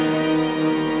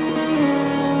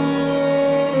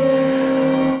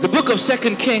of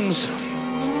 2 Kings,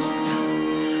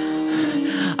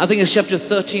 I think it's chapter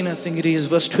 13, I think it is,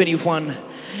 verse 21.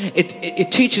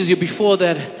 It teaches you before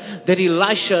that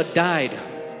Elisha died.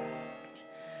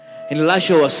 And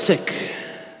Elisha was sick.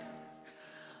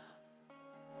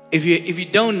 If you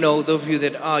don't know, those of you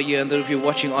that are here and those of you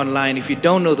watching online, if you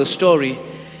don't know the story,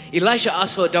 Elisha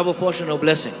asked for a double portion of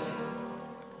blessing.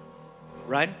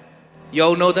 Right? You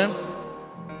all know them?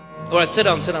 Alright, sit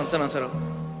down. Sit down.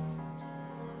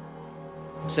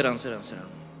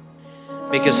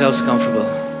 Make yourselves comfortable.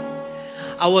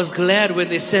 I was glad when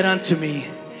they said unto me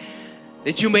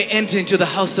that you may enter into the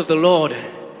house of the Lord,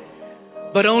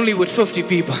 but only with 50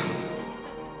 people.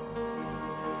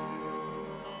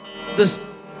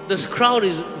 This crowd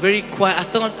is very quiet.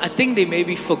 I think they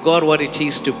maybe forgot what it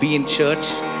is to be in church.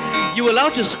 You were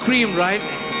allowed to scream, right?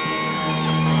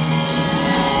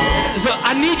 So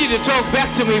I need you to talk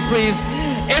back to me, please.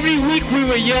 Every week we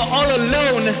were here all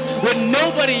alone with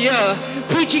nobody here,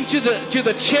 preaching to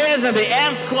the chairs and the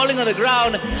ants crawling on the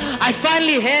ground. I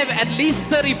finally have at least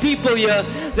 30 people here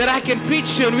that I can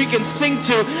preach to and we can sing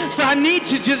to. So I need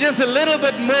to do just a little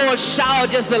bit more, shout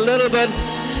just a little bit.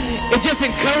 It just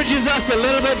encourages us a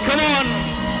little bit. Come on.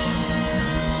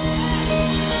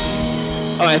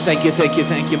 All right, thank you.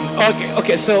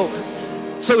 Okay, so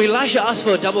Elisha asked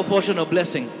for a double portion of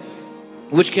blessing.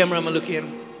 Which camera am I looking at?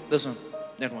 This one,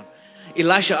 that one.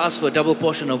 Elisha asked for a double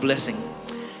portion of blessing.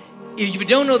 If you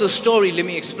don't know the story, let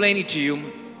me explain it to you.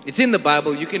 It's in the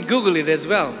Bible. You can Google it as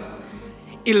well.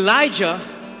 Elijah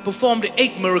performed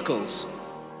 8 miracles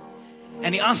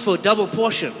and he asked for a double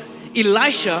portion.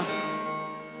 Elisha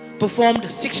performed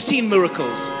 16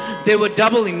 miracles. They were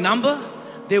double in number,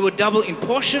 they were double in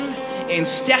portion, in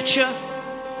stature,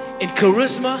 in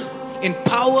charisma, in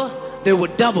power. They were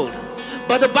doubled.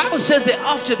 But the Bible says that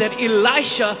after that,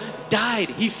 Elisha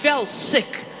died. He fell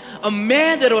sick. A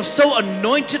man that was so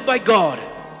anointed by God.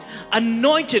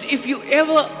 Anointed. If you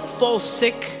ever fall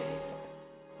sick,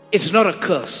 it's not a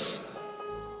curse.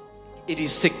 It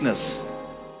is sickness.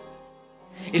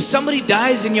 If somebody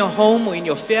dies in your home or in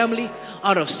your family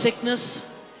out of sickness,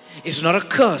 it's not a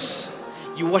curse.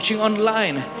 You watching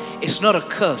online, it's not a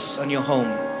curse on your home.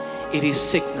 It is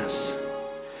sickness.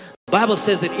 The Bible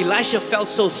says that Elisha felt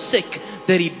so sick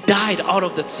that he died out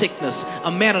of that sickness.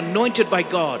 A man anointed by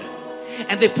God.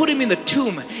 And they put him in the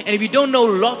tomb. And if you don't know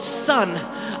Lot's son,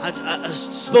 I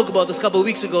spoke about this a couple of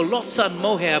weeks ago. Lot's son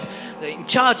Moab, in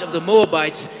charge of the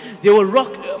Moabites, they were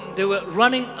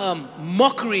running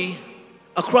mockery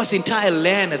across the entire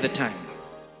land at the time.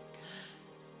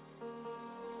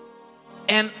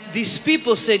 And these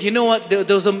people said, you know what, there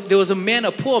was a man,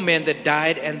 a poor man that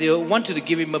died, and they wanted to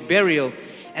give him a burial.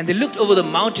 And they looked over the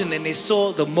mountain and they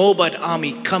saw the Moabite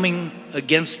army coming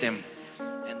against them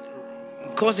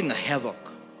and causing a havoc.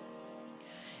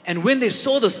 And when they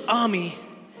saw this army,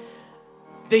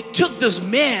 they took this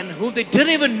man whom they didn't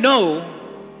even know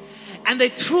and they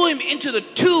threw him into the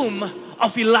tomb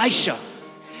of Elisha.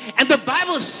 And the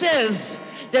Bible says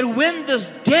that when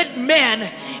this dead man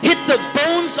hit the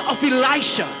bones of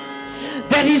Elisha,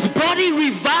 that his body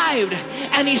revived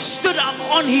and he stood up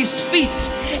on his feet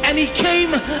and he came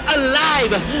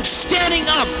alive, standing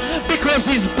up, because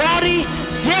his body,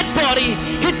 dead body,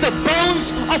 hit the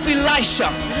bones of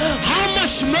Elisha. How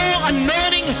much more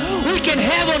anointing we can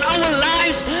have on our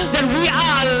lives that we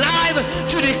are alive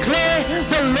to declare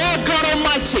the Lord God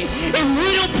Almighty. If we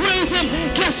don't praise Him,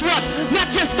 guess what? Not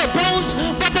just the bones,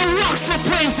 but the rocks will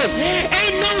praise Him.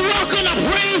 Ain't no rock gonna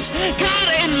praise God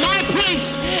in my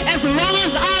place. As long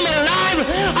as I'm alive,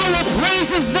 I will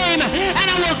praise His name and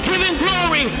I will give Him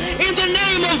glory in the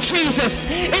name of Jesus.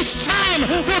 It's time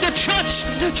for the church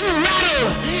to rattle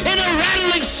in a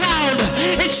rattling sound.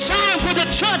 It's time for the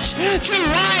church to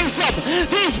rise up.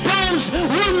 These bones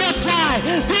will not die.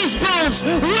 These bones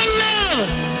will live.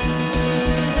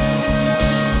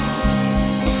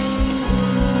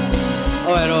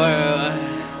 All right.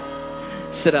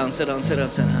 Sit down.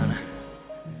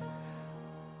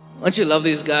 Don't you love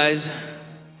these guys?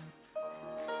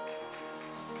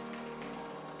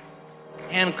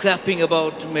 Hand clapping,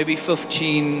 about maybe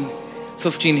 15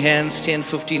 hands, 10,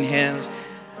 15 hands.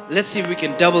 Let's see if we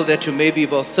can double that to maybe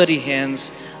about 30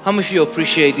 hands. How much of you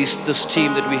appreciate this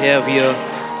team that we have here?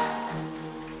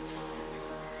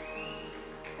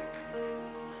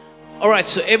 All right,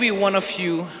 so every one of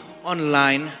you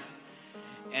online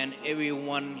and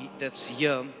everyone that's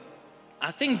here,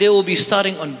 I think they will be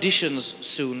starting auditions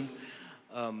soon.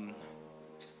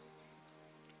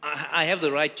 I have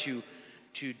the right to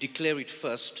declare it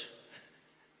first.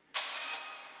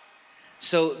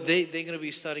 So they're going to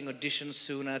be starting auditions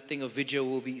soon. I think a video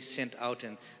will be sent out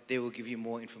and they will give you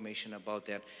more information about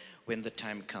that when the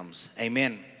time comes.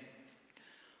 Amen.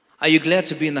 Are you glad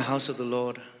to be in the house of the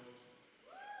Lord?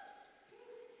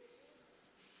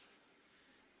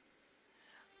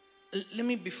 Let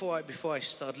me, before I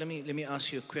start, let me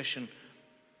ask you a question.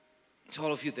 To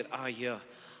all of you that are here,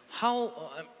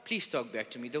 please talk back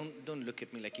to me. Don't look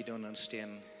at me like you don't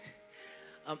understand.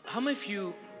 How many of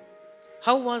you,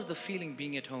 how was the feeling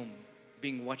being at home,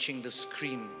 watching the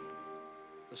screen,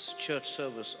 this church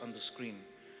service on the screen?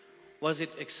 Was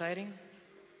it exciting?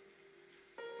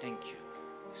 Thank you.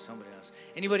 Somebody else.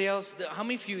 Anybody else? How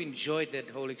many of you enjoyed that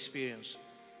whole experience?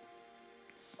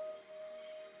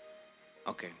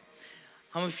 Okay.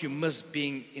 How many of you miss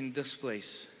being in this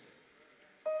place?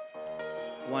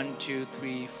 1, 2,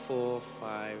 3, 4,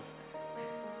 5.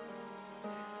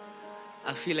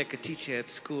 I feel like a teacher at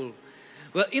school.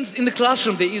 Well, in the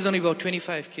classroom, there is only about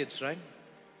 25 kids, right?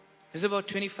 Is there about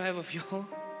 25 of you all?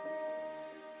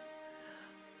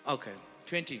 Okay,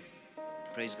 20.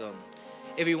 Praise God.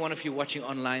 Every one of you watching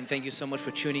online, thank you so much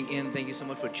for tuning in. Thank you so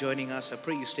much for joining us. I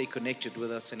pray you stay connected with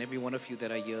us, and every one of you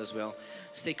that are here as well.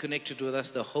 Stay connected with us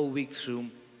the whole week through.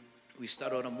 We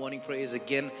start on our morning prayers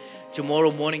again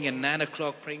tomorrow morning at 9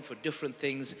 o'clock, praying for different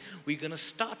things. We're going to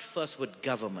start first with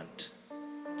government.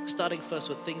 Starting first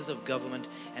with things of government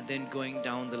and then going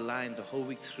down the line the whole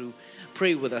week through.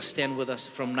 Pray with us, stand with us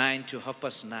from 9 to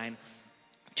 9:30.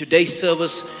 Today's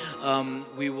service,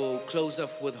 we will close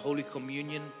off with Holy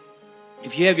Communion.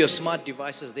 If you have your smart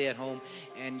devices there at home,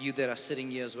 and you that are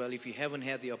sitting here as well, if you haven't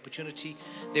had the opportunity,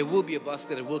 there will be a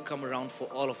basket that will come around for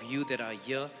all of you that are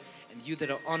here, and you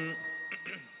that are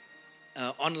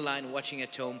online watching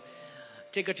at home.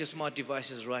 Take out your smart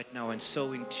devices right now and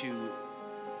sow into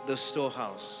the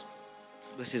storehouse.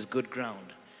 This is good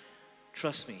ground.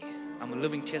 Trust me, I'm a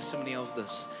living testimony of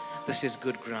this. This is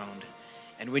good ground.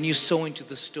 And when you sow into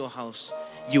the storehouse,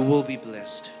 you will be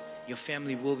blessed. Your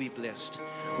family will be blessed.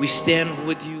 We stand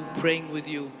with you, praying with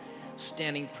you,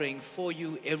 standing, praying for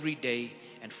you every day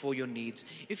and for your needs.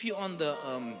 If you're on the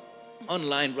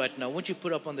online right now, won't you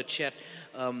put up on the chat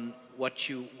what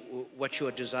you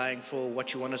are desiring for,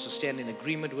 what you want us to stand in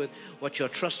agreement with, what you're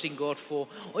trusting God for,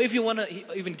 or if you want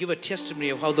to even give a testimony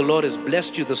of how the Lord has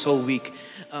blessed you this whole week,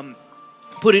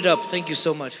 put it up. Thank you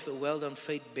so much. Well done,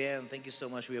 Faith Band. Thank you so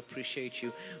much. We appreciate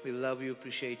you. We love you,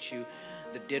 appreciate you.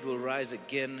 The dead will rise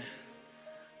again.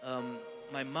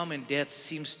 My mom and dad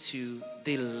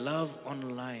they love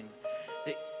online.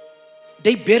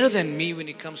 They're better than me when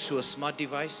it comes to a smart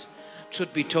device.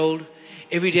 Truth be told,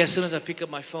 every day as soon as I pick up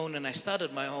my phone, and I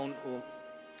started my own,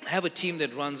 I have a team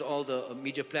that runs all the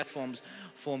media platforms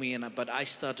for me, but I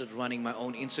started running my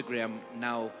own Instagram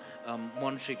now,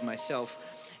 monitoring myself.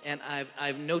 And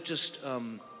I've noticed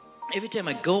every time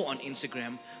I go on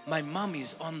Instagram, my mom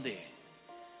is on there.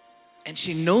 And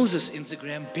she knows this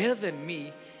Instagram better than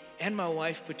me and my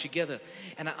wife put together.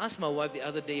 And I asked my wife the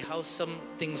other day how some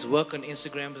things work on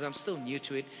Instagram, because I'm still new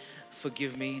to it.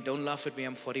 Forgive me, don't laugh at me,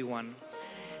 I'm 41.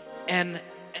 And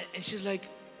she's like,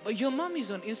 but your mom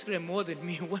is on Instagram more than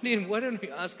me. Why don't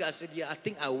we ask her? I said, yeah, I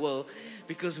think I will,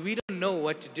 because we don't know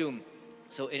what to do.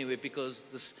 So anyway, because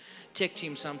this tech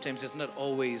team sometimes is not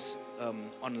always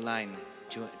online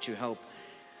to help.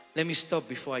 Let me stop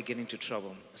before I get into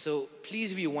trouble. So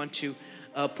please, if you want to,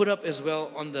 put up as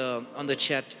well on the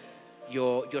chat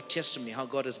your testimony, how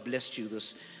God has blessed you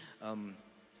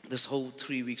this whole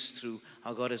 3 weeks through,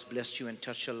 how God has blessed you and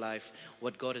touched your life,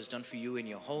 what God has done for you in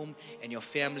your home and your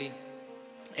family.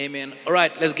 Amen. All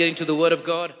right, let's get into the Word of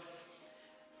God.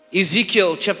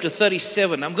 Ezekiel chapter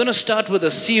 37. I'm going to start with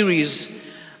a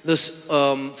series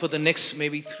for the next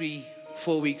maybe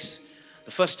 3-4 weeks.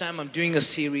 The first time I'm doing a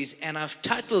series, and I've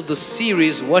titled the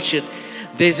series, watch it,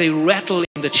 There's a Rattle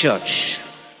in the Church.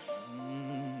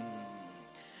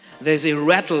 There's a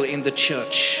rattle in the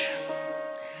church.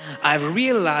 I've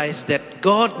realized that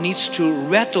God needs to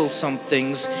rattle some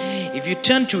things. If you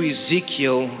turn to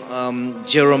Ezekiel,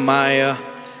 Jeremiah,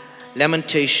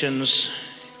 Lamentations,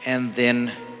 and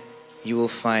then you will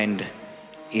find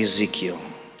Ezekiel.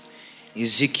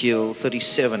 Ezekiel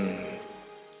 37.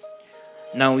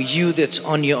 Now you that's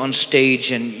on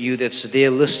stage and you that's there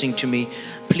listening to me,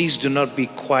 please do not be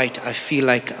quiet. I feel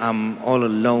like I'm all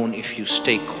alone if you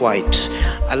stay quiet.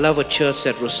 I love a church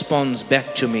that responds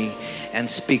back to me and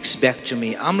speaks back to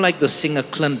me. I'm like the singer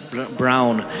Clint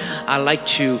Brown. I like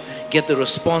to get the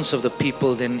response of the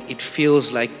people, then it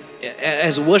feels like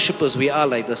as worshipers, we are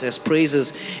like this. As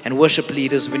praisers and worship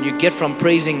leaders, when you get from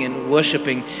praising and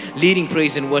worshiping, leading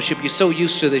praise and worship, you're so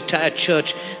used to the entire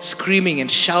church screaming and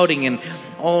shouting and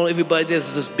everybody,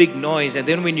 there's this big noise. And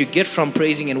then when you get from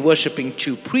praising and worshiping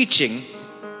to preaching,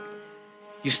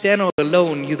 you stand all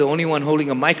alone. You're the only one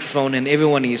holding a microphone and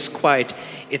everyone is quiet.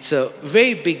 It's a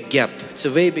very big gap. It's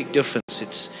a very big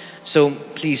difference. So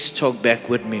please talk back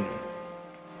with me.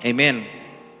 Amen.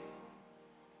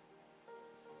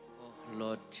 Oh,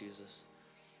 Lord Jesus.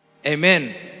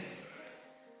 Amen.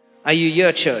 Are you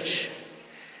here, church?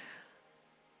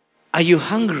 Are you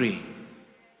hungry?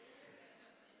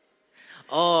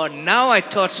 Oh, now I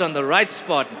touched on the right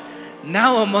spot.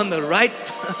 Now I'm on the right.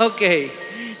 Okay.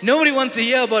 Nobody wants to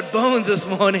hear about bones this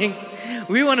morning.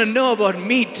 We want to know about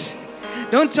meat.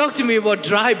 Don't talk to me about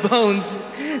dry bones.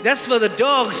 That's for the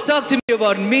dogs. Talk to me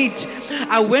about meat.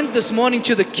 I went this morning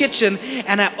to the kitchen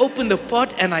and I opened the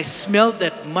pot and I smelled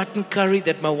that mutton curry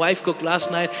that my wife cooked last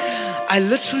night. I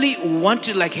literally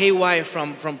wanted, like haywire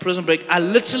from Prison Break, I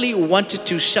literally wanted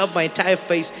to shove my entire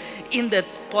face in that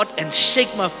pot and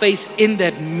shake my face in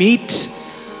that meat.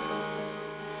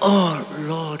 Oh,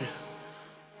 Lord.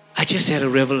 I just had a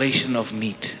revelation of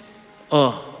meat.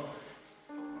 Oh.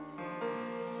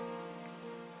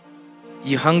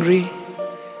 You hungry?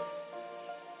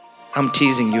 I'm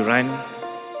teasing you, right?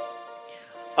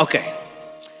 Okay.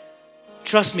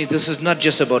 Trust me, this is not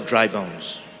just about dry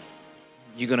bones.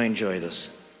 You're going to enjoy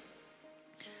this.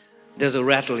 There's a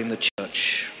rattle in the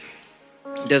church.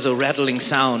 There's a rattling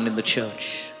sound in the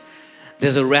church.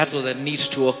 There's a rattle that needs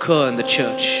to occur in the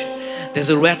church. There's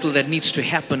a rattle that needs to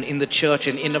happen in the church,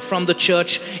 and from the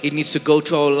church it needs to go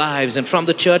to our lives, and from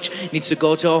the church it needs to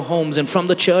go to our homes, and from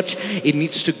the church it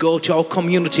needs to go to our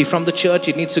community, from the church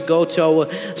it needs to go to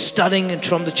our studying, and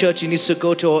from the church it needs to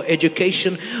go to our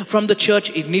education, from the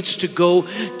church it needs to go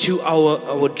to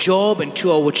our job and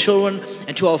to our children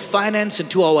and to our finance and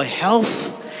to our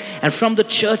health. And from the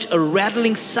church, a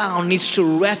rattling sound needs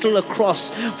to rattle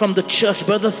across from the church.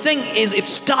 But the thing is, it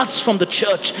starts from the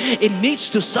church. It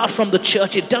needs to start from the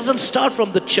church. It doesn't start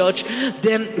from the church.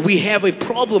 Then we have a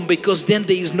problem, because then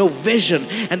there is no vision.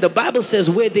 And the Bible says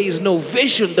where there is no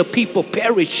vision, the people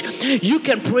perish. You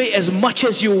can pray as much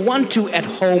as you want to at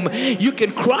home. You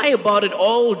can cry about it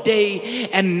all day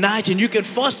and night, and you can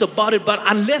fast about it. But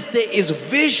unless there is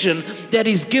vision that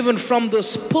is given from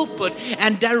this pulpit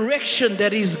and direction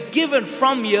that is given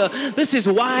from here, this is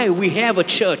why we have a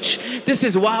church. This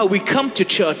is why we come to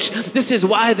church. This is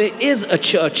why there is a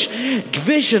church.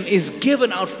 Vision is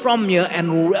given out from here,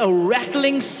 and a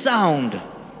rattling sound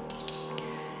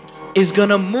is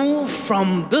gonna move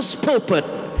from this pulpit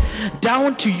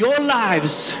down to your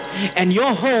lives and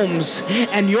your homes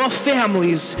and your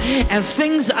families, and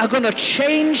things are gonna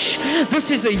change.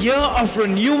 This is a year of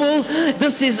renewal.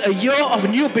 This is a year of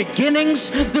new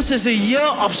beginnings. This is a year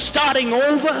of starting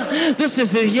over. This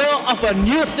is a year of a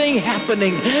new thing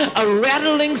happening. A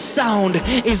rattling sound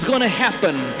is gonna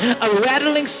happen. A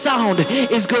rattling sound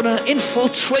is gonna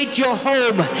infiltrate your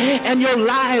home and your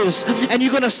lives, and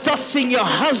you're gonna start seeing your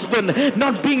husband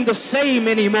not being the same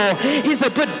anymore. He's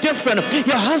a bit different.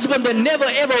 Your husband that never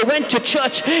ever went to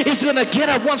church is gonna get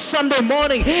up one Sunday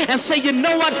morning and say, you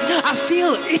know what, I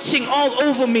feel itching all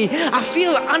over me. I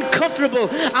feel uncomfortable.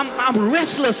 I'm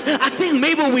restless. I think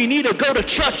maybe we need to go to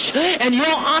church. And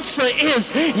your answer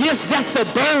is, yes, that's the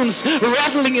bones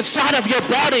rattling inside of your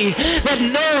body that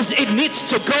knows it needs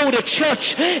to go to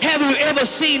church. Have you ever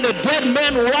seen a dead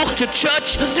man walk to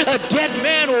church? A dead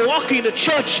man walking to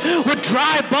church with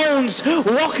dry bones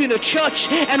walking to church,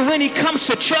 and when he comes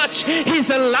to church, he's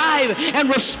alive and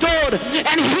restored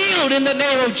and healed in the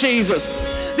name of Jesus.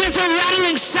 There's a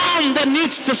rattling sound that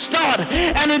needs to start,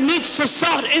 and it needs to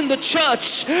start in the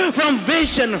church, from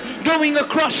vision going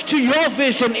across to your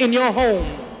vision in your home.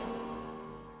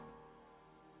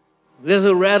 There's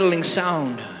a rattling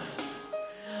sound.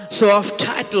 So I've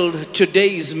titled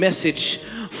today's message,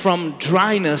 From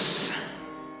Dryness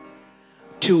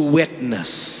to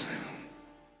Wetness.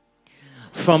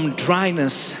 From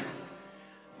dryness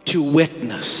to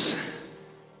wetness.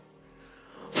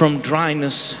 From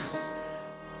dryness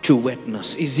to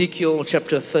wetness. Ezekiel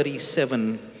chapter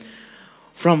 37,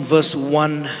 from verse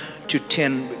 1 to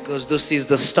 10, because this is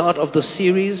the start of the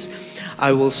series.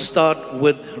 I will start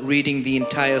with reading the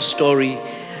entire story.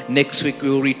 Next week we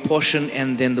will read portion,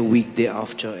 and then the week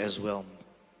thereafter as well.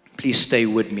 Please stay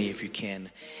with me if you can.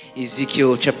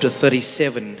 Ezekiel chapter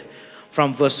 37,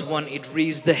 from verse 1, it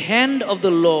reads, the hand of the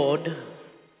Lord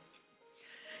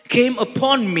came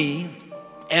upon me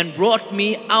and brought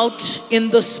me out in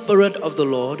the spirit of the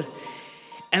Lord,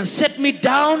 and set me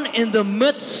down in the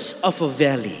midst of a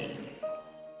valley.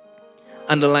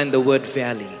 Underline the word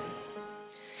valley.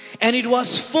 And it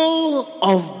was full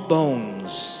of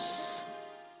bones.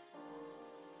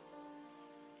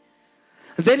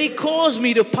 Then he caused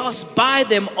me to pass by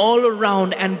them all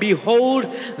around, and behold,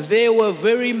 there were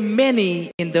very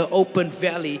many in the open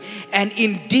valley, and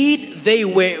indeed they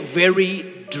were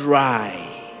very dry.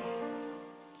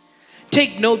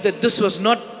 Take note that this was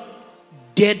not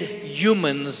dead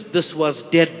humans, this was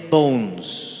dead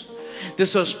bones.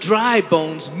 This was dry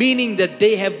bones, meaning that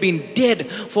they have been dead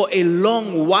for a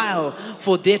long while,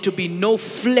 for there to be no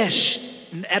flesh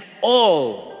at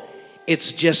all.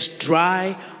 It's just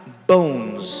dry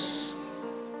bones.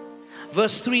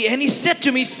 Verse 3, and he said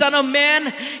to me, Son of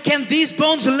man, can these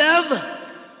bones live?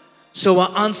 So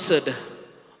I answered,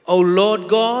 O Lord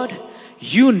God,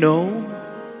 you know.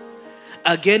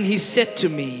 Again he said to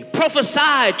me,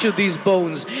 prophesy to these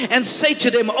bones and say to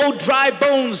them, O dry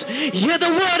bones, hear the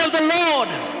word of the Lord.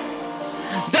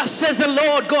 Thus says the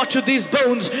Lord God to these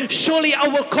bones, surely I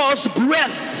will cause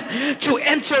breath to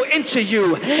enter into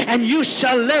you, and you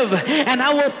shall live, and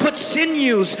I will put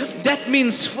sinews, that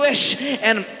means flesh,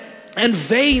 and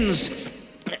veins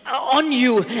on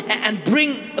you, and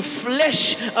bring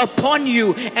flesh upon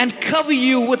you, and cover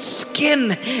you with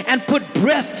skin, and put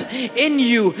breath in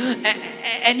you,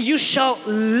 and you shall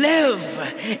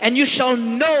live, and you shall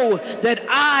know that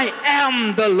I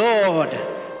am the Lord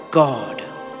God.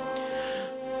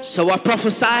 So I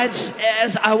prophesied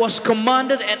as I was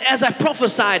commanded, and as I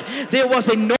prophesied, there was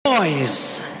a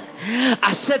noise.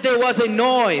 I said there was a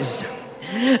noise.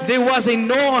 There was a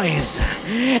noise,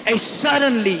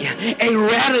 suddenly a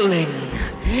rattling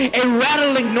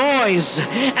noise,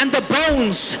 and the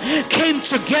bones came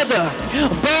together,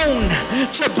 bone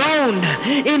to bone.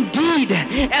 Indeed,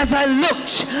 as I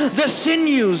looked, the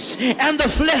sinews and the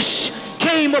flesh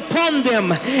came upon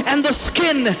them, and the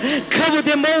skin covered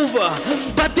them over,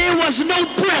 but there was no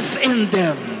breath in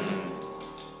them.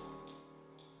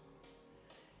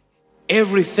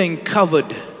 Everything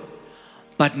covered,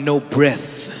 but no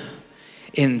breath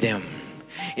in them.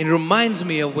 It reminds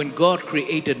me of when God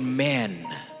created man.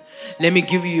 Let me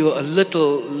give you a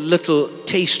little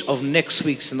taste of next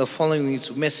week's and the following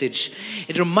week's message.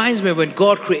 It reminds me of when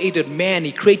God created man.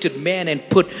 He created man and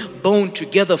put bone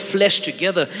together, flesh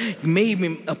together, made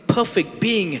him a perfect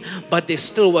being, but there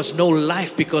still was no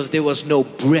life because there was no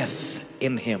breath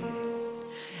in him.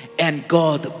 And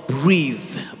God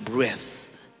breathed breath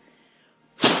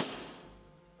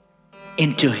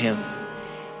into him,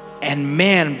 and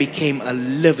man became a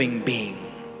living being.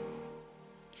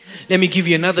 Let me give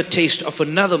you another taste of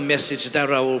another message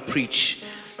that I will preach.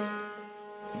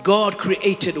 God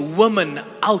created woman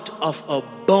out of a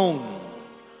bone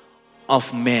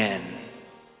of man.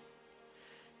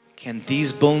 Can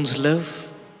these bones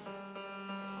live?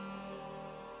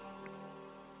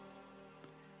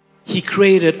 He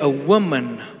created a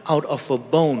woman out of a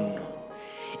bone,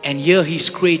 and here he's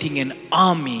creating an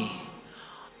army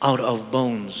out of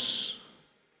bones.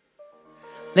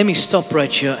 Let me stop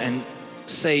right here and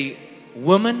say,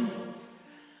 woman,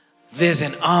 there's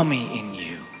an army in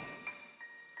you.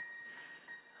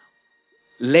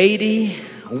 Lady,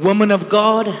 woman of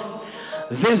God,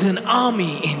 there's an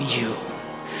army in you.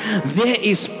 There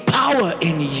is power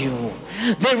in you.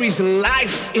 There is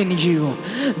life in you.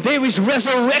 There is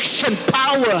resurrection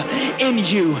power in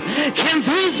you. Can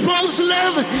these bones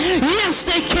live? Yes,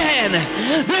 they can.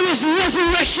 There is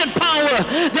resurrection power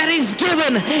that is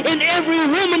given in every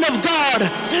woman of God.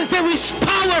 There is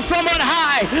power from on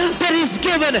high that is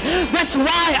given. That's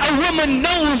why a woman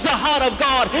knows the heart of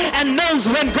God and knows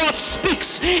when God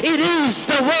speaks, it is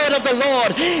the word of the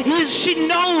Lord. She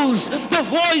knows the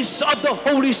voice of the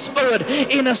Holy Spirit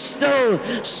in a still,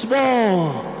 small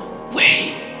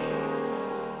way.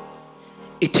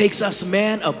 It takes us,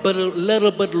 man, a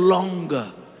little bit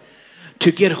longer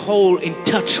to get whole in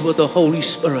touch with the Holy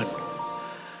Spirit.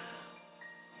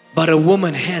 But a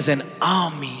woman has an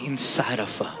army inside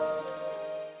of her.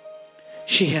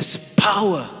 She has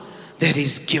power that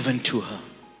is given to her.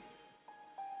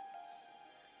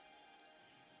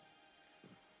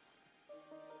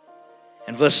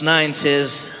 And verse 9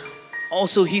 says,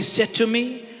 also he said to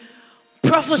me,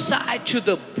 prophesy to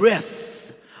the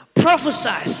breath.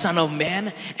 Prophesy, son of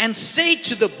man, and say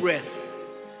to the breath.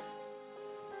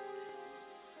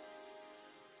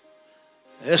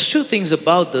 There's two things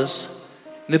about this.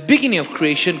 In the beginning of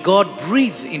creation, God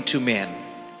breathed into man.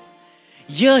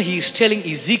 Here he's telling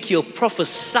Ezekiel,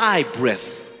 prophesy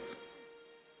breath.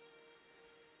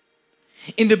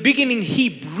 In the beginning,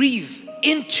 he breathed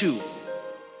into.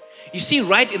 You see,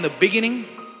 right in the beginning,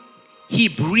 he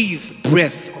breathed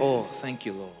breath. Oh, thank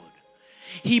you, Lord.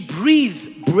 He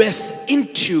breathed breath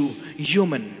into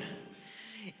human.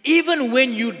 Even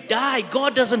when you die,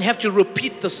 God doesn't have to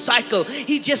repeat the cycle.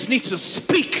 He just needs to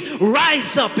speak,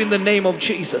 rise up in the name of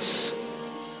Jesus.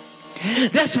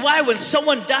 That's why when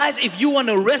someone dies, if you want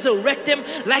to resurrect them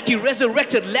like He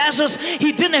resurrected Lazarus,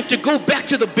 He didn't have to go back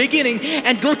to the beginning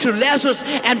and go to Lazarus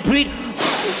and breathe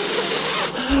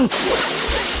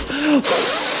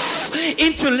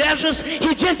into Lazarus.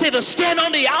 He just had to stand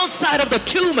on the outside of the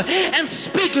tomb and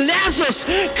speak, Lazarus,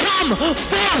 come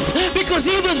forth, because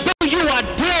even though you are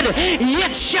dead,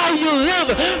 yet shall you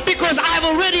live, because I've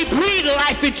already breathed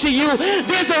life into you.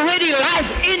 There's already life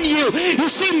in you. You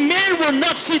see, man will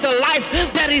not see the life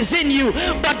that is in you,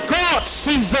 but God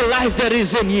sees the life that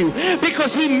is in you,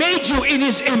 because He made you in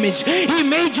His image. He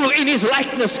made you in His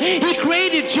likeness. He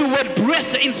created you with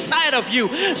breath inside of you.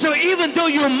 So even though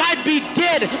you might be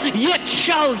dead, yet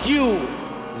shall you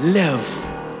live.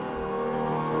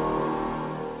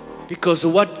 Because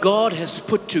what God has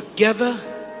put together,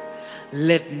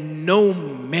 let no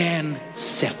man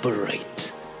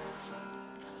separate.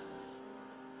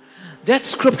 That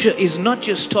scripture is not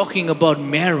just talking about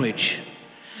marriage.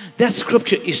 That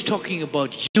scripture is talking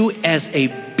about you as a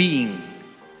being.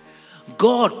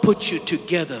 God put you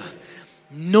together.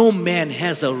 No man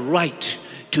has a right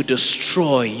to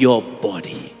destroy your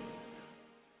body.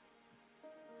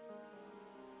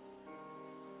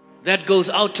 That goes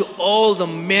out to all the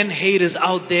men haters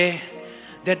out there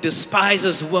that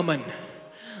despises women.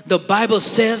 The Bible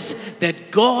says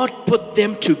that God put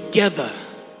them together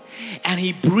and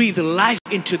He breathed life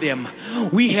into them.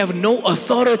 We have no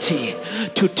authority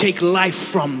to take life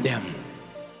from them.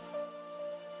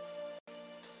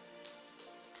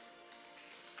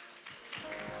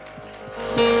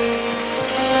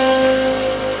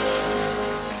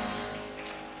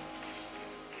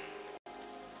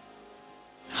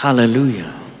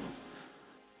 Hallelujah.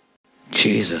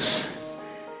 Jesus.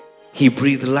 He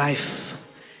breathed life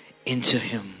into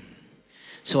him.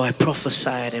 So I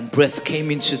prophesied and breath came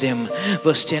into them.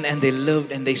 Verse 10, and they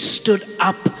lived and they stood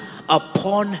up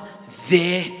upon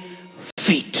their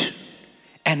feet.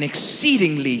 An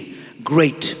exceedingly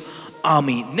great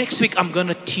army. Next week I'm going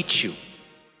to teach you.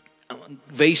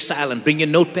 Very silent. Bring your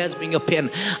notepads, bring your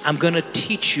pen. I'm going to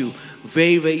teach you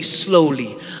very, very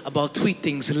slowly about three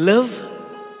things. Live,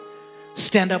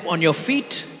 stand up on your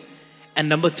feet, and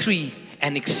number 3,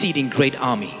 an exceeding great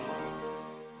army.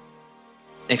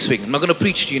 Next week. I'm not going to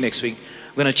preach to you next week.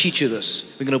 I'm going to teach you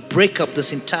this. We're going to break up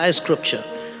this entire scripture.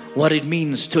 What it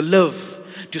means to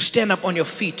live, to stand up on your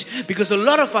feet. Because a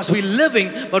lot of us, we're living,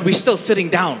 but we're still sitting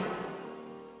down.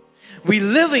 We're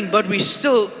living, but we're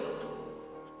still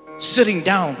sitting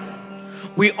down.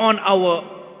 We're on our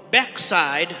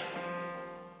backside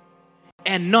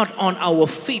and not on our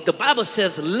feet. The Bible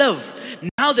says live.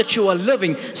 Now that you are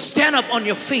living, stand up on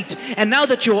your feet. And now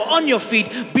that you are on your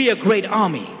feet, be a great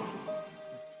army.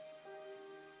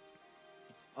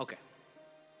 Okay.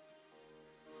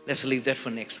 Let's leave that for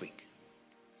next week.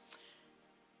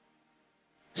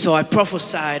 So I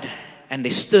prophesied and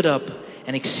they stood up,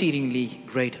 an exceedingly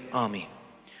great army.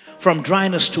 From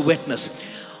dryness to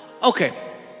wetness. Okay.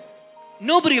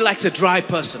 Nobody likes a dry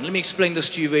person. Let me explain this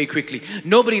to you very quickly.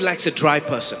 Nobody likes a dry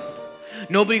person.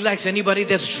 Nobody likes anybody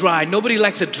that's dry. Nobody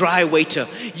likes a dry waiter.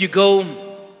 You go,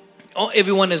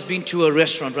 everyone has been to a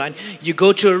restaurant, right? You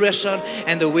go to a restaurant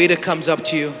and the waiter comes up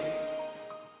to you.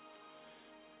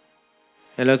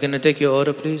 Hello, can I take your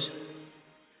order, please?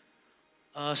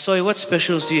 Sorry, what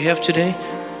specials do you have today?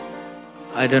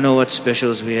 I don't know what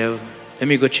specials we have. Let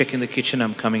me go check in the kitchen.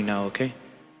 I'm coming now, okay?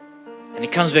 And he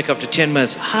comes back after 10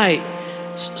 minutes. Hi.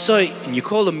 Sorry, and you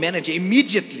call the manager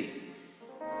immediately.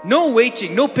 No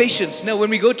waiting, no patience. No, when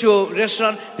we go to a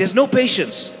restaurant, there's no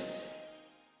patience.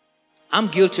 I'm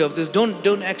guilty of this.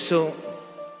 Don't act so.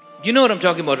 You know what I'm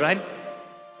talking about, right?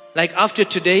 Like after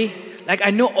today, like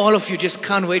I know all of you just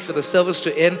can't wait for the service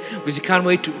to end because you can't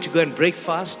wait to go and break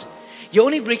fast. You're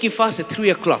only breaking fast at 3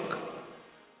 o'clock.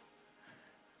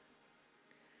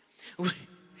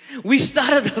 We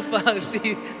started the fast.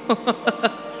 See?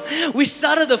 We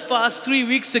started the fast 3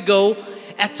 weeks ago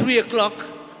at 3 o'clock.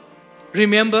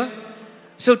 Remember?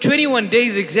 So 21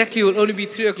 days exactly will only be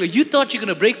 3 o'clock. You thought you're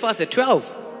going to break fast at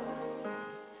 12.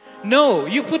 No,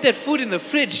 you put that food in the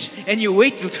fridge and you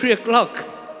wait till 3 o'clock.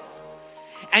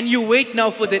 And you wait now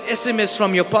for that SMS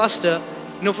from your pastor,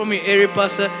 from your area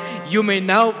pastor. You may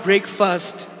now break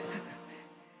fast.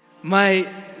 My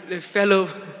fellow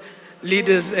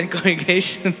leaders and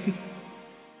congregation.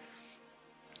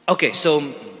 Okay, so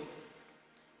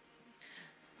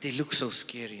they look so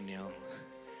scary now.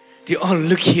 They're all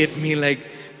looking at me like,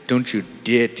 don't you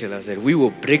dare tell us that. We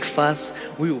will break fast.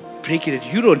 We will break it.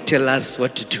 You don't tell us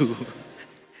what to do.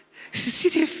 See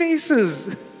their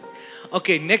faces.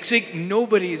 Okay, next week,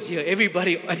 nobody is here.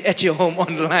 Everybody at your home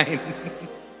online.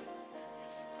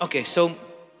 Okay, so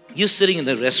you're sitting in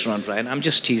the restaurant, right? I'm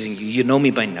just teasing you. You know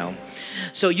me by now.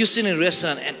 So you sit in a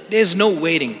restaurant and there's no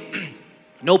waiting,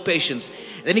 no patience.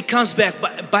 Then he comes back.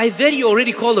 By then you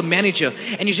already called the manager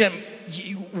and you said,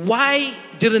 why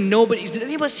did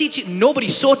anybody see you? Nobody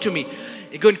saw to me.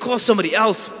 You go and call somebody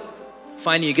else.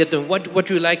 Finally you get them, what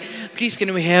do you like? Please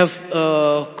can we have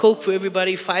Coke for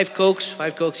everybody? 5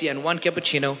 Cokes, yeah, and 1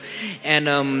 cappuccino.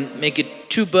 And make it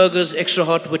 2 burgers, extra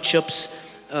hot with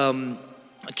chips.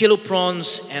 A kilo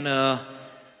prawns and a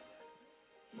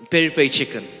peri-peri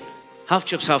chicken. Half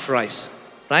chips, half rice,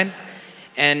 right?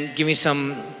 And give me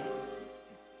some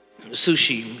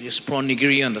sushi, just prawn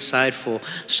nigiri on the side for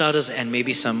starters and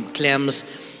maybe some clams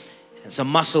and some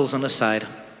mussels on the side.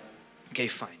 Okay,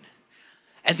 fine.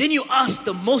 And then you ask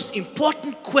the most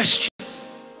important question.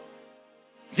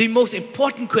 The most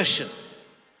important question.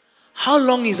 How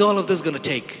long is all of this going to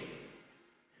take?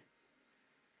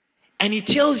 And he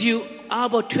tells you,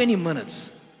 about 20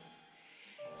 minutes.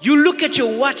 You look at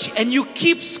your watch and you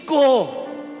keep score.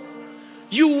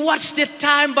 You watch the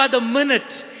time by the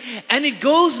minute and it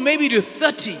goes maybe to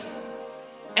 30.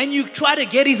 And you try to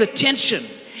get his attention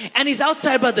and he's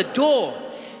outside by the door.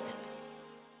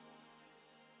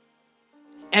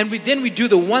 And then we do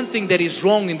the one thing that is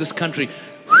wrong in this country.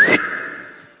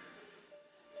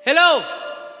 Hello?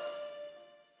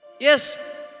 Yes?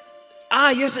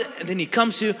 Yes. And then he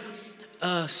comes to you.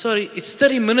 Sorry, it's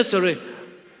 30 minutes already.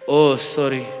 Oh,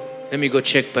 sorry. Let me go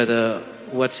check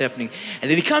what's happening. And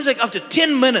then he comes back after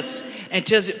 10 minutes and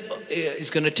tells you,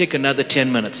 it's going to take another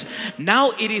 10 minutes.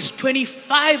 Now it is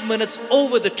 25 minutes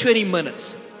over the 20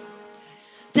 minutes.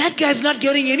 That guy's not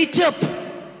getting any tip.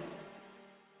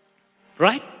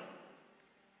 Right?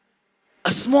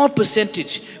 A small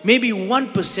percentage, maybe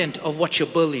 1% of what your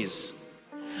bill is.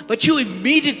 But you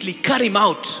immediately cut him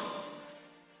out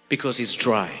because he's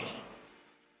dry.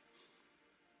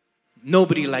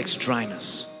 Nobody likes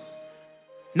dryness.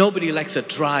 Nobody likes a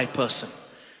dry person.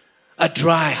 A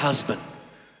dry husband.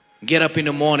 Get up in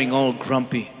the morning all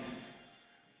grumpy.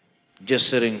 Just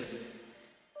sitting.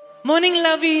 Morning,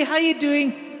 lovey. How you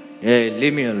doing? Hey,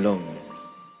 leave me alone.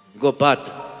 Go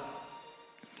bath.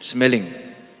 Smelling.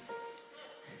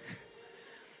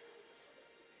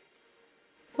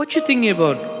 What you thinking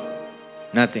about?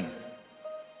 Nothing.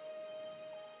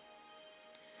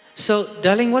 So,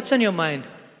 darling, what's on your mind?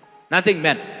 Nothing,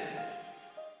 man.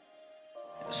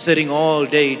 Sitting all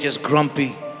day, just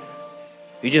grumpy.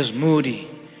 You're just moody.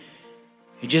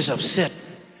 You're just upset.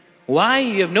 Why?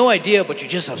 You have no idea, but you're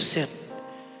just upset.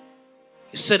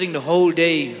 You're sitting the whole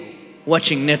day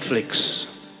watching Netflix.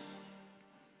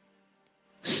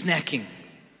 Snacking.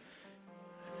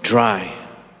 Dry.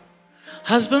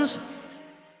 Husbands,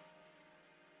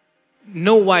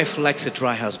 no wife likes a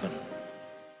dry husband.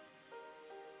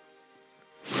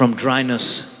 From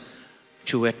dryness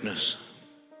to wetness.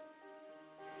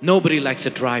 Nobody likes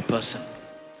a dry person.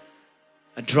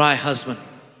 A dry husband.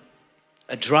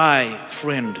 A dry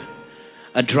friend.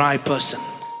 A dry person.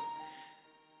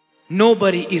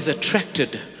 Nobody is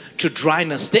attracted to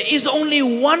dryness. There is only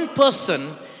one person,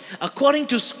 according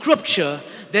to scripture,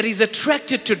 that is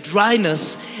attracted to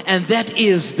dryness, and that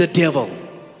is the devil.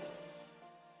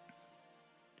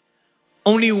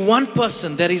 Only one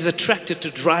person that is attracted to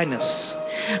dryness.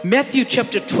 Matthew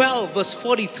chapter 12 verse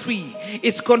 43.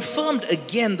 It's confirmed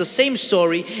again, the same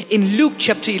story in Luke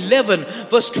chapter 11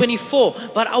 verse 24.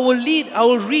 But I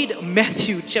will read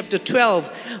Matthew chapter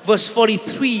 12 verse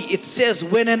 43. It says,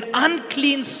 when an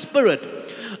unclean spirit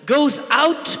goes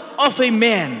out of a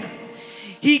man,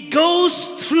 he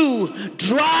goes through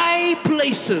dry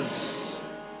places,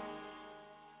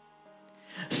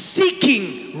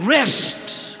 seeking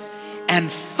rest and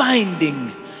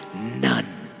finding none.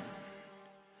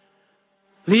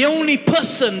 The only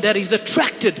person that is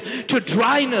attracted to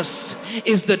dryness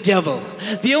is the devil.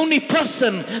 The only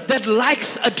person that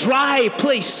likes a dry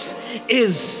place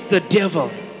is the devil.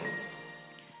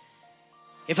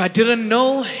 If I didn't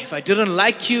know, if I didn't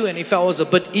like you, and if I was a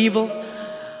bit evil,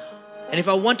 and if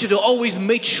I wanted to always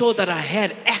make sure that I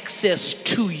had access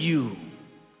to you,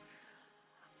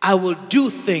 I will do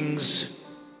things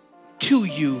to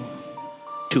you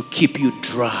to keep you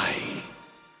dry,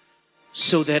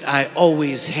 so that I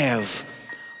always have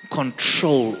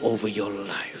control over your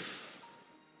life.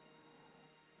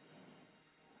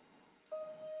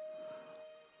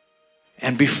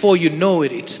 And before you know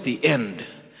it, it's the end.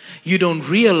 You don't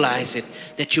realize it,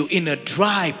 that you're in a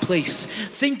dry place,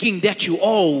 thinking that you're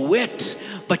all wet,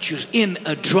 but you're in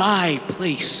a dry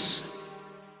place.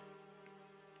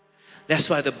 That's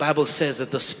why the Bible says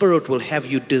that the Spirit will have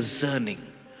you discerning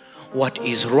what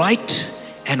is right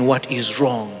and what is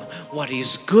wrong, what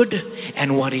is good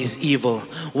and what is evil,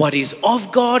 what is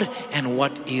of God and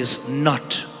what is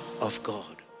not of God,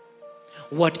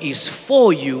 what is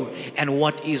for you and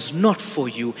what is not for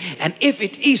you. And if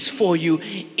it is for you,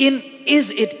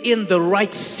 is it in the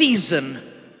right season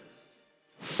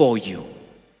for you?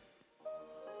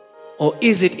 Or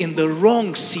is it in the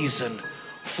wrong season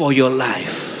for your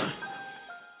life?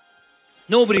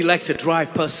 Nobody likes a dry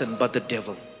person but the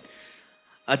devil.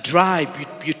 A dry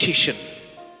beautician.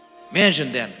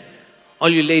 Imagine that. All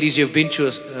you ladies, you've been to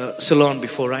a salon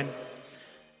before, right?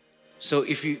 So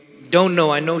if you don't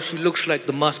know, I know she looks like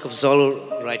the mask of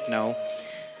Zorro right now.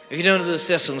 If you don't know the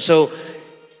salon, so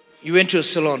you went to a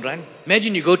salon, right?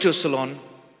 Imagine you go to a salon,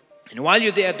 and while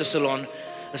you're there at the salon,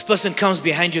 this person comes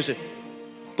behind you and says,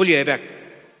 pull your hair back.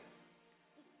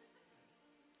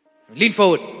 Lean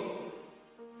forward.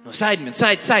 No, side.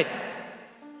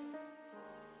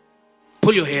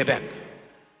 Pull your hair back.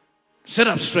 Sit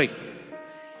up straight.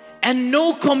 And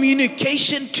no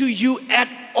communication to you at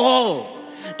all.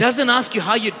 Doesn't ask you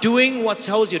how you're doing,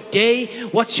 how's your day,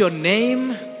 what's your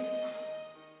name.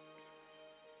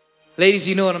 Ladies,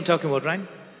 you know what I'm talking about, right?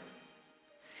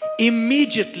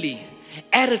 Immediately,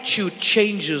 attitude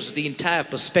changes the entire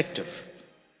perspective.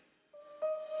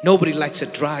 Nobody likes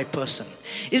a dry person.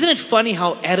 Isn't it funny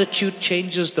how attitude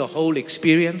changes the whole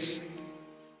experience?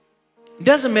 It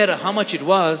doesn't matter how much it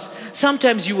was.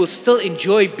 Sometimes you will still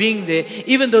enjoy being there,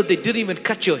 even though they didn't even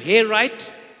cut your hair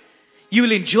right. You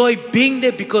will enjoy being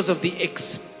there because of the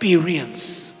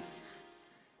experience.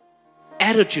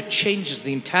 Attitude changes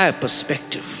the entire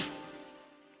perspective.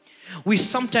 We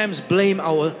sometimes blame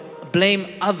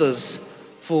others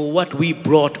for what we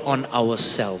brought on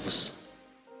ourselves.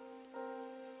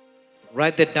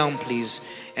 Write that down, please,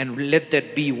 and let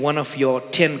that be one of your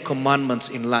 10 commandments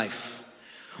in life.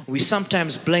 We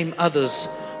sometimes blame others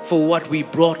for what we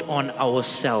brought on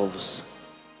ourselves.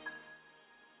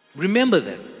 Remember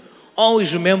that.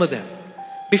 Always remember that.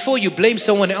 Before you blame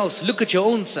someone else, look at your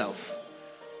own self.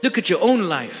 Look at your own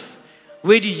life.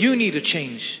 Where do you need to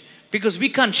change? Because we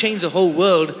can't change the whole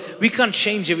world. We can't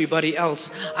change everybody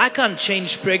else. I can't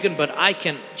change Pregan, but I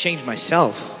can change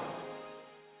myself.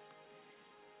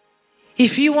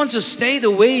 If he wants to stay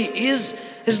the way he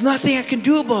is, there's nothing I can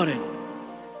do about it.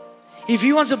 If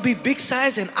he wants to be big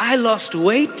size and I lost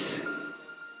weight,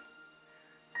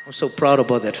 I'm so proud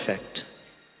about that fact.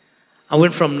 I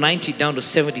went from 90 down to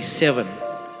 77.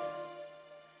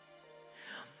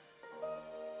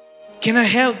 Can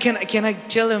I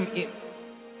tell him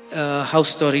house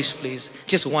stories, please?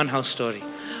 Just one house story.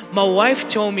 My wife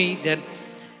told me that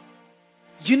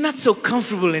you're not so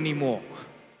comfortable anymore,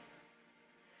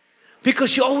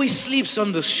 because she always sleeps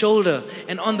on the shoulder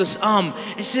and on this arm.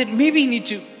 And she said, maybe you need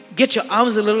to get your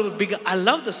arms a little bit bigger. I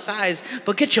love the size,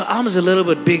 but get your arms a little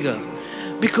bit bigger,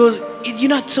 because you're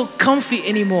not so comfy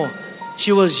anymore.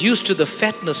 She was used to the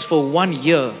fatness for 1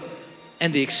 year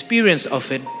and the experience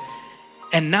of it.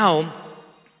 And now,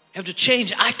 I have to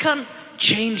change. I can't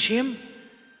change him,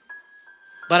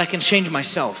 but I can change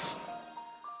myself.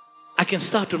 I can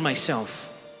start with myself.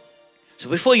 So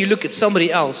before you look at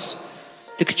somebody else,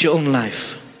 look at your own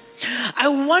life. I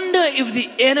wonder if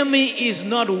the enemy is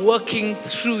not working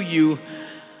through you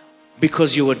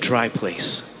because you're a dry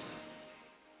place.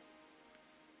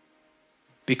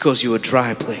 Because you're a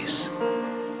dry place.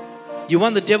 You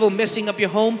want the devil messing up your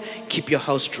home? Keep your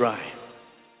house dry.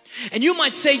 And you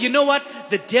might say, you know what?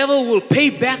 The devil will pay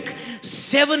back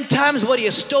 7 times what he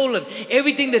has stolen.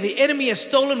 Everything that the enemy has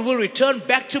stolen will return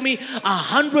back to me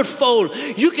 100-fold.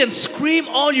 You can scream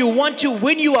all you want to.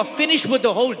 When you are finished with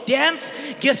the whole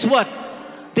dance, guess what?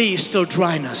 There is still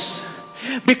dryness.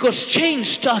 Because change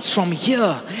starts from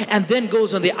here and then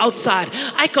goes on the outside.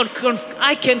 I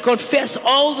can confess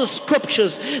all the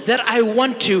scriptures that I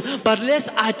want to, but unless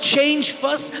I change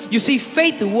first. You see,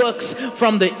 faith works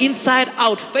from the inside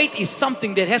out. Faith is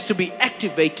something that has to be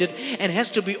activated and has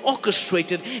to be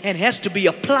orchestrated and has to be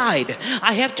applied.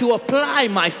 I have to apply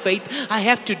my faith. I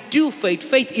have to do faith.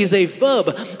 Faith is a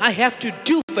verb. I have to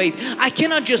do faith. I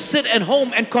cannot just sit at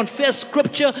home and confess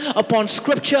scripture upon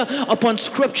scripture upon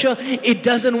scripture. It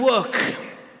doesn't work.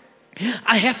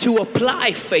 I have to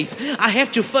apply faith. I have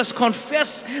to first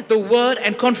confess the word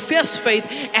and confess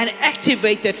faith and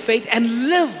activate that faith and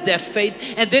live that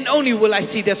faith, and then only will I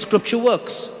see that scripture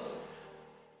works.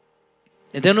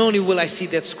 And then only will I see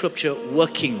that scripture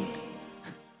working.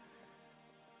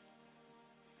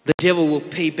 the devil will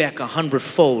pay back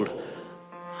 100-fold.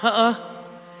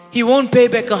 He won't pay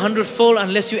back 100-fold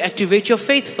unless you activate your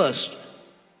faith first.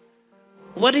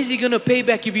 What is he going to pay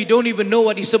back if you don't even know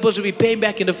what he's supposed to be paying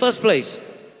back in the first place?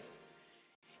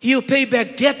 He'll pay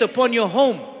back death upon your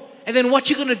home. And then what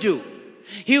you going to do?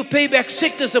 He'll pay back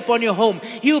sickness upon your home.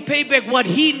 He'll pay back what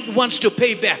he wants to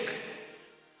pay back.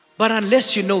 But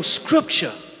unless you know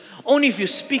Scripture, only if you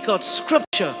speak out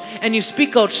Scripture, and you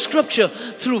speak out Scripture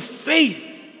through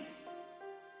faith,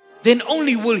 then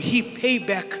only will he pay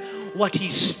back what he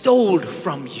stole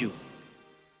from you.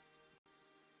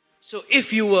 So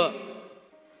if you were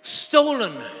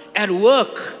stolen at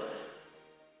work,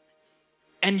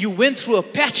 and you went through a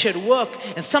patch at work,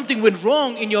 and something went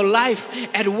wrong in your life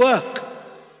at work,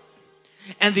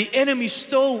 and the enemy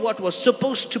stole what was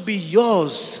supposed to be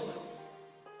yours,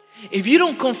 if you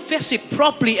don't confess it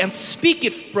properly and speak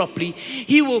it properly,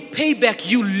 he will pay back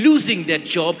you losing that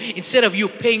job instead of you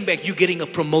paying back you getting a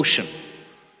promotion.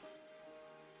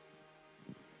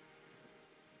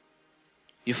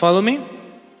 You follow me?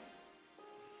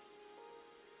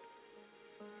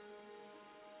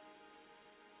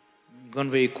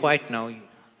 Gone very quiet now.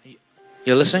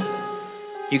 You're listening?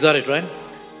 You got it, right?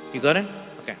 You got it?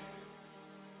 Okay.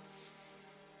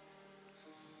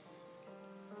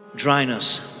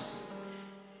 Dryness.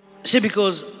 See,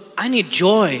 because I need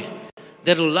joy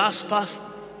that will last past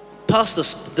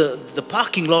the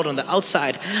parking lot on the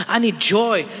outside. I need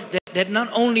joy that not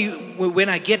only when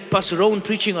I get Pastor Rowan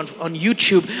preaching on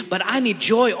YouTube, but I need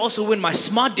joy also when my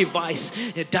smart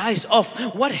device dies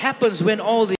off. What happens when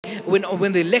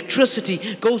when the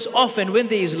electricity goes off and when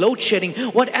there is load shedding?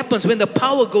 What happens when the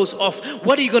power goes off?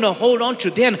 What are you going to hold on to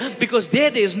then? Because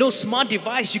there is no smart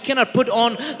device. You cannot put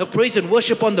on the praise and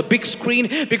worship on the big screen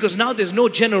because now there's no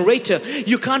generator.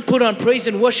 You can't put on praise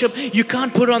and worship. You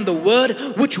can't put on the word.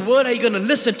 Which word are you going to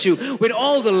listen to when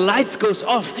all the lights goes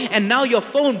off and now your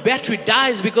phone battery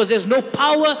dies because there's no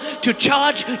power to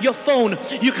charge your phone?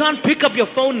 You can't pick up your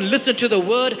phone and listen to the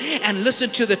word and listen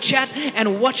to the chat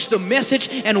and watch the message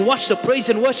and watch the praise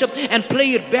and worship and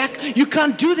play it back. You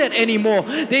can't do that anymore.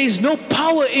 There is no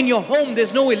power in your home.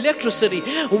 There's no electricity.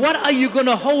 What are you going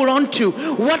to hold on to?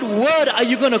 What word are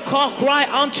you going to cry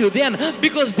onto then?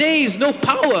 Because there is no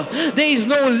power. There is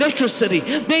no electricity.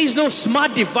 There is no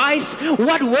smart device.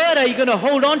 What word are you going to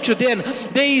hold on to then?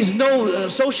 There is no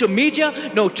social media,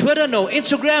 no Twitter, no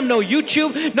Instagram, no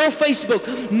YouTube, no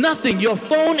Facebook, nothing. Your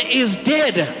phone is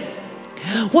dead.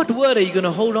 What word are you going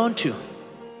to hold on to?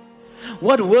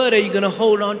 What word are you going to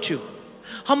hold on to?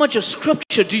 How much of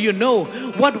Scripture do you know?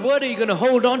 What word are you going to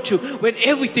hold on to when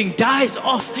everything dies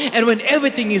off and when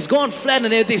everything is gone flat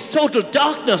and there's total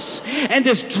darkness and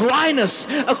there's dryness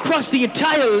across the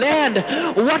entire land?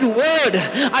 What word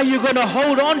are you going to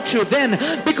hold on to then?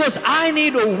 Because I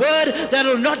need a word that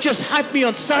will not just hype me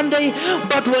on Sunday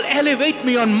but will elevate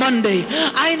me on Monday.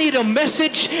 I need a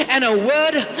message and a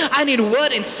word. I need a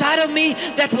word inside of me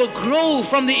that will grow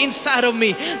from the inside of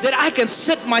me, that I can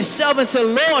sit myself and say,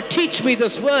 Lord, teach me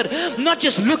this word, not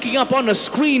just looking up on a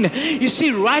screen. You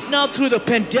see, right now through the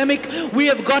pandemic, we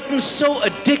have gotten so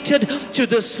addicted to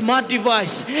the smart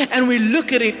device and we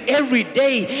look at it every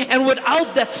day, and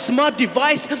without that smart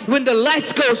device, when the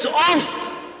lights goes off,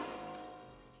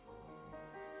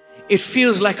 it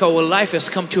feels like our life has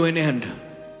come to an end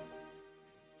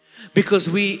because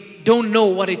we don't know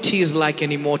what it is like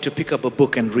anymore to pick up a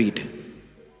book and read.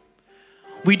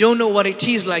 We don't know what it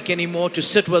is like anymore to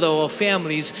sit with our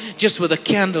families just with a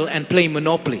candle and play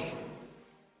Monopoly.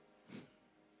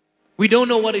 We don't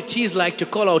know what it is like to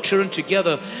call our children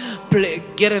together,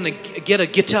 get a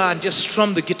guitar and just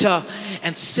strum the guitar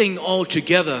and sing all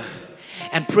together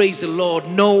and praise the Lord.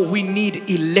 No, we need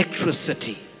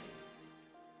electricity.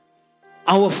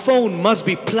 Our phone must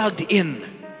be plugged in.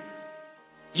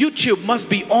 YouTube must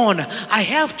be on. I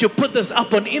have to put this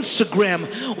up on Instagram,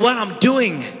 what I'm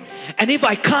doing. And if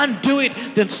I can't do it,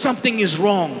 then something is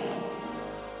wrong.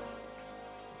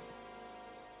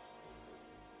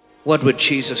 What would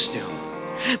Jesus do?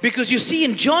 Because you see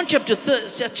in John chapter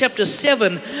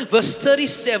 7 verse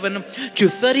 37 to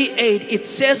 38, it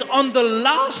says, on the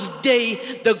last day,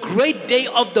 the great day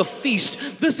of the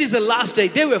feast. This is the last day.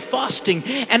 They were fasting,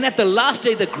 and at the last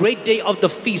day, the great day of the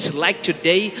feast, like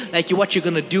today, like what you're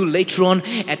going to do later on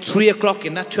at 3 o'clock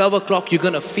and at 12 o'clock, you're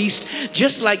going to feast.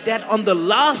 Just like that, on the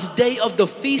last day of the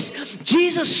feast,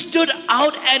 Jesus stood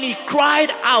out and he cried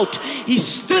out. He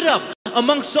stood up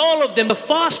amongst all of them. The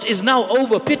fast is now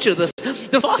over. Picture this.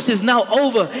 The fast is now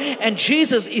over, and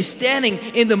Jesus is standing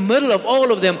in the middle of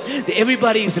all of them.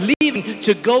 Everybody is leaving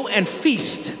to go and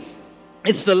feast.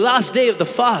 It's the last day of the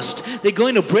fast. They're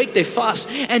going to break their fast,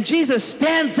 and Jesus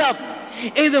stands up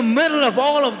in the middle of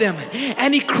all of them.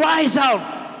 And he cries out,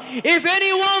 if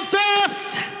anyone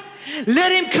thirsts,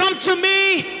 let him come to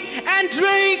me and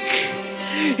drink.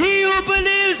 He who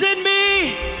believes in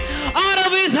me, out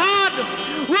of his heart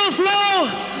will flow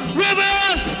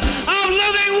rivers of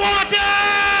living water,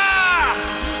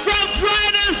 from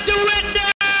dryness to wetness.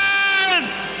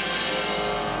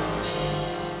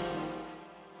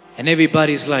 And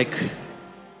everybody's like,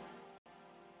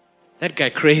 that guy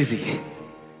crazy.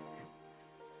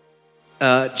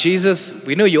 Jesus,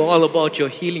 we know you're all about your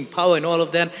healing power and all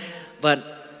of that,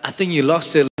 but I think you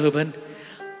lost it a little bit.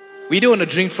 We don't want to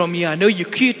drink from you. I know you're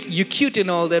cute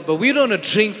and all that, but we don't want to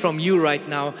drink from you right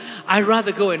now. I'd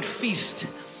rather go and feast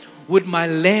with my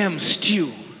lamb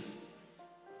stew.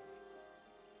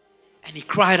 And he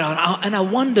cried out, and I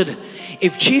wondered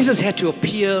if Jesus had to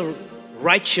appear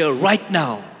right here, right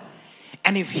now,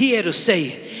 and if he had to say,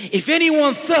 if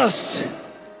anyone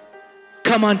thirsts,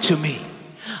 come unto me.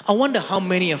 I wonder how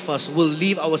many of us will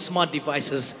leave our smart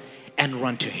devices and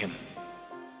run to him.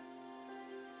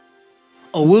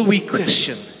 Or will we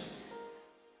question,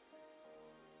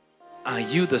 are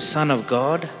you the Son of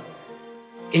God?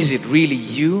 Is it really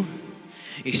you?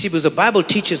 You see, because the Bible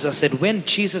teaches us that when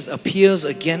Jesus appears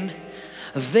again,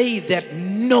 they that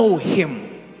know him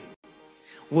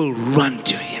will run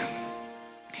to him.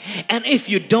 And if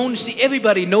you don't see,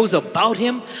 everybody knows about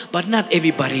him, but not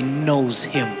everybody knows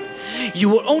him. You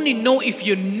will only know if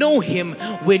you know him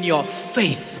when your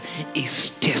faith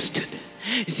is tested.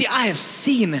 You see, I have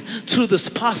seen through this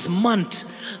past month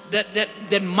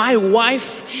that my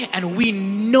wife and we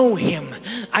know him.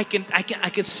 I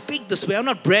can speak this way. I'm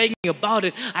not bragging about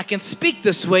it. I can speak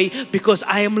this way because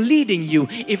I am leading you.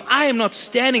 If I am not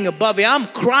standing above it, I'm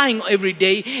crying every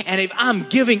day, and if I'm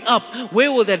giving up,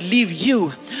 where will that leave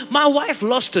you? My wife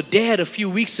lost her dad a few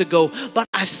weeks ago, but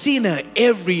I've seen her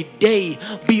every day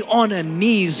be on her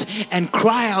knees and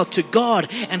cry out to God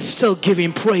and still give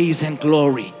him praise and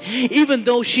glory. Even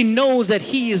though she knows that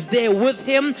he is there with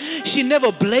him, she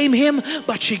never blames him,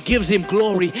 but she gives him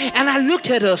glory. And I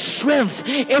looked at her strength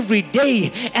every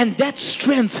day, and that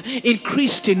strength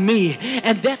increased in me,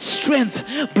 and that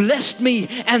strength blessed me,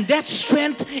 and that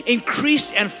strength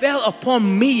increased and fell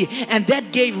upon me, and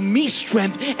that gave me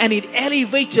strength, and it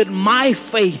elevated my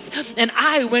faith. And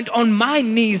I went on my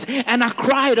knees and I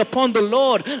cried upon the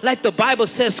Lord, like the Bible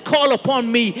says, call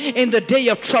upon me in the day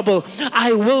of trouble.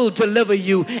 I will deliver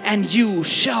you, and you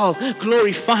shall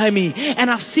glorify me.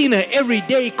 And I've seen her every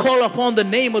day call upon the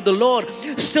name of the Lord,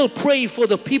 still pray for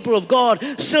the people of God,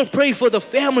 still pray for the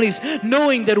families,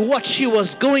 knowing that what she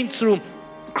was going through,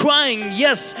 crying,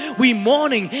 yes, we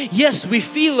mourning, yes, we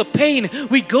feel the pain,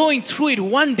 we going through it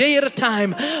one day at a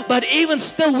time, but even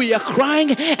still we are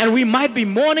crying and we might be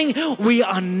mourning, we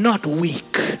are not weak.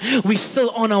 We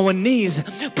still on our knees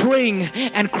praying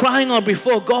and crying out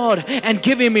before God and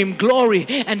giving him glory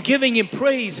and giving him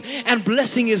praise and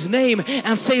blessing his name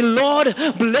and say, Lord,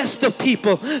 bless the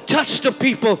people, touch the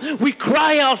people. We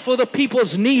cry out for the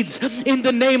people's needs in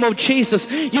the name of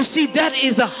Jesus. You see, that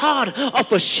is the heart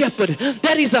of a shepherd.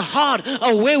 That is the heart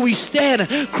of where we stand,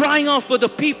 crying out for the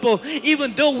people.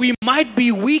 Even though we might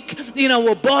be weak in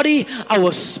our body,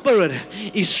 our spirit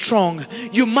is strong.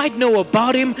 You might know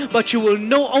about him, but you will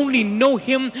only know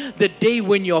him the day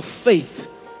when your faith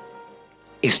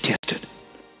is tested.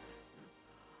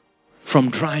 From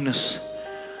dryness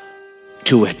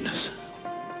to wetness.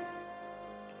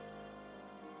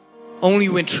 Only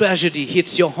when tragedy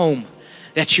hits your home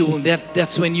that's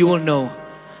when you will know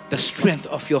the strength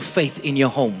of your faith in your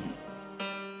home.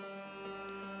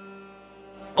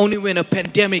 Only when a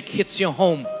pandemic hits your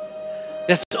home,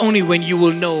 that's only when you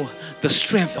will know the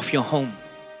strength of your home.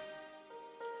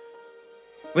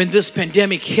 When this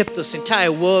pandemic hit this entire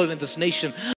world and this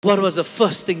nation, what was the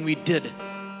first thing we did?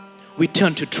 We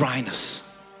turned to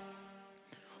dryness.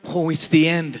 Oh, it's the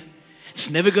end. It's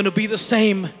never going to be the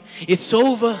same. It's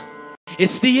over.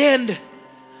 It's the end.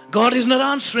 God is not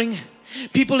answering.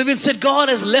 People even said God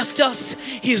has left us.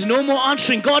 He's no more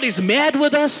answering. God is mad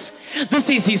with us. This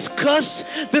is his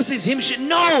curse. This is him.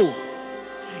 No.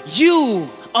 You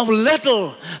of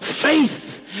little faith,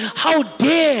 how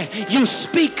dare you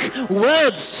speak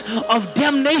words of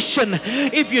damnation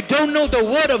if you don't know the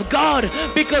word of God?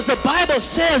 Because the Bible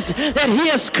says that he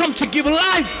has come to give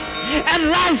life and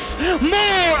life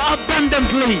more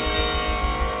abundantly.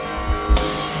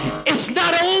 It's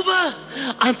not over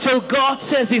until God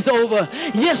says it's over.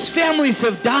 Yes, families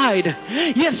have died.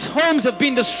 Yes, homes have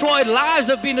been destroyed. Lives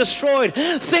have been destroyed.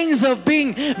 Things have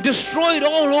been destroyed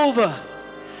all over.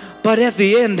 But at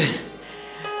the end,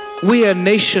 we a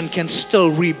nation can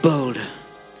still rebuild,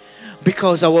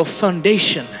 because our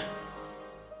foundation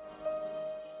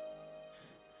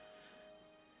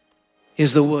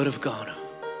is the Word of God.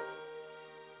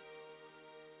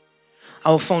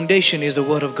 Our foundation is the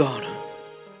Word of God.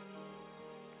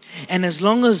 And as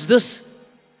long as this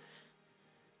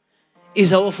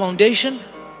is our foundation,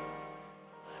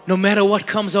 no matter what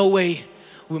comes our way,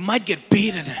 we might get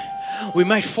beaten. We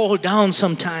might fall down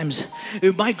sometimes.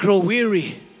 We might grow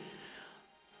weary.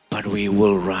 But we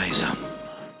will rise up.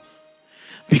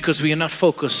 Because we are not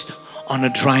focused on a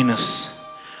dryness,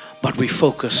 but we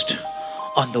focused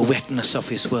on the wetness of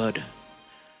His Word.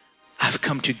 I've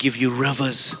come to give you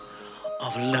rivers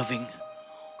of living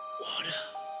water.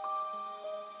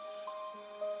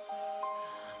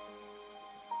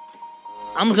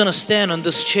 I'm gonna stand on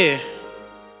this chair.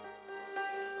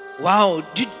 Wow,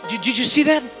 did you see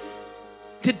that?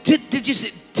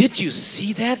 Did you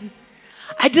see that?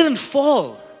 I didn't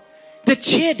fall. The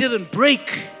chair didn't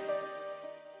break.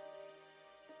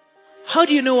 How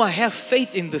do you know I have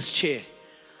faith in this chair?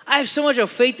 I have so much of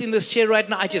faith in this chair right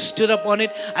now. I just stood up on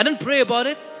it. I didn't pray about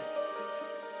it.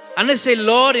 And I say,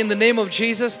 Lord, in the name of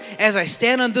Jesus, as I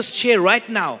stand on this chair right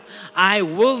now, I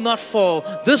will not fall.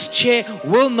 This chair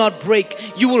will not break.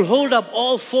 You will hold up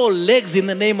all four legs in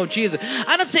the name of Jesus.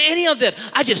 I didn't say any of that.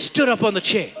 I just stood up on the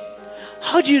chair.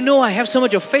 How do you know I have so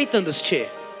much of faith on this chair?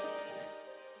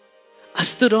 I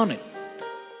stood on it.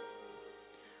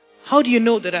 How do you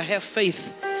know that I have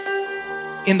faith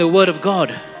in the Word of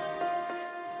God?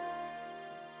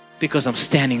 Because I'm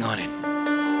standing on it.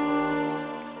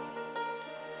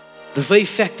 The very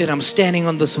fact that I'm standing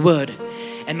on this Word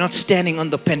and not standing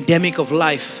on the pandemic of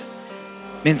life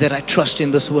means that I trust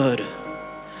in this Word.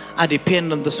 I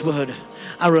depend on this Word.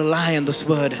 I rely on this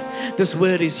Word. This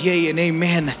Word is yea and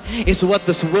amen. It's what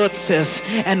this Word says,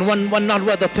 and not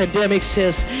what the pandemic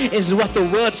says. It's what the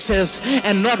Word says,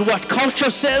 and not what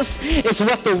culture says. It's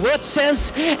what the Word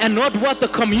says, and not what the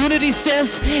community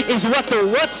says. It's what the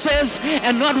Word says,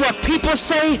 and not what people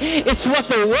say. It's what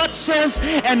the Word says,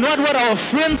 and not what our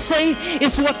friends say.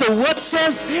 It's what the Word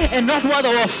says, and not what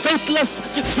our faithless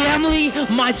family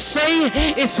might say.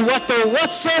 It's what the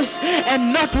Word says,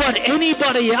 and not what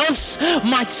anybody else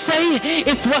might say.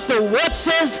 It's what the Word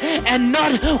says and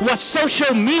not what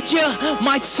social media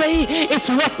might say. It's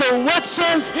what the Word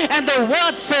says, and the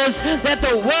Word says that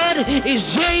the Word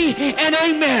is yea and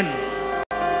amen.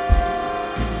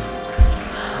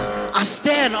 I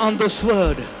stand on this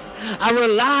Word. I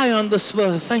rely on this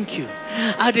Word. Thank you.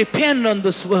 I depend on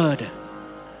this Word.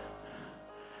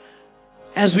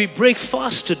 As we break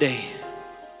fast today,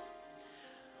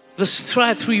 this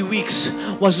 3 weeks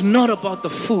was not about the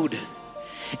food.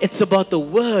 It's about the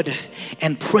Word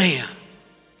and prayer.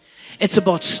 It's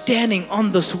about standing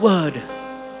on this Word.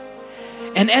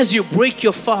 And as you break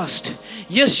your fast,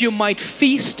 yes, you might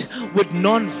feast with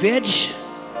non-veg,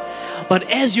 but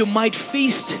as you might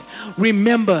feast,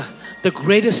 remember the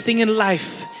greatest thing in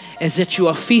life is that you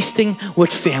are feasting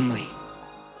with family.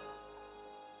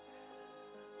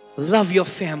 Love your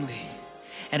family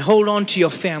and hold on to your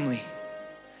family,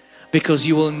 because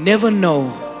you will never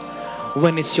know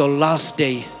when it's your last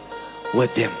day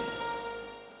with them.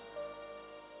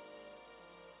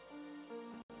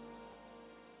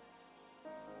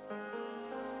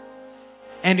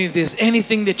 And if there's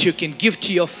anything that you can give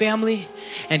to your family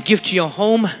and give to your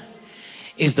home,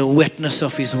 is the wetness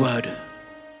of His Word.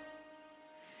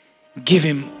 Give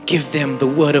them the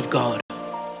Word of God.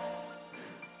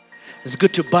 It's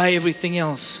good to buy everything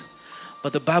else,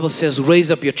 but the Bible says raise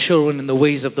up your children in the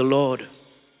ways of the Lord.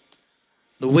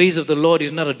 The ways of the Lord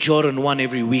is not a Jordan 1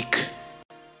 every week.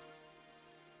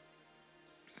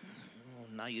 Oh,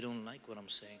 now you don't like what I'm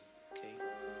saying. Okay.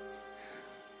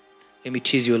 Let me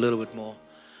tease you a little bit more.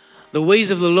 The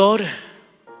ways of the Lord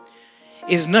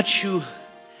is not you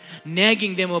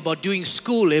nagging them about doing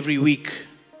school every week.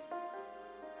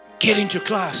 Get into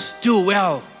class, do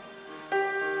well.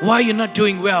 Why are you not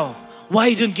doing well? Why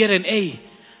you didn't get an A?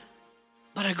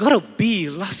 But I got a B.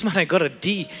 Last month I got a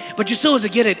D. But you're supposed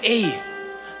to get an A.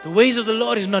 The ways of the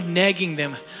Lord is not nagging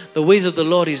them. The ways of the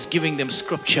Lord is giving them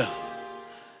scripture.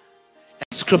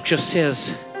 And scripture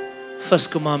says,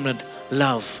 first commandment,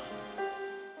 love.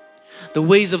 The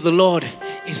ways of the Lord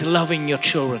is loving your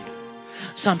children.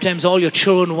 Sometimes all your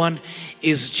children want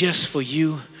is just for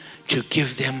you to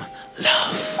give them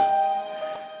love.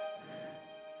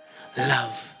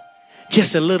 Love.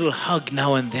 Just a little hug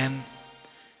now and then.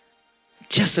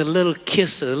 Just a little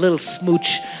kiss, a little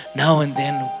smooch now and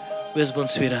then. Where's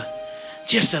Bonswira?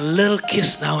 Just a little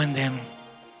kiss now and then.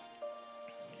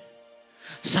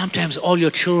 Sometimes all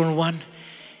your children want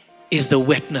is the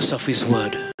wetness of His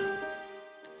Word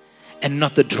and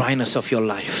not the dryness of your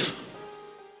life.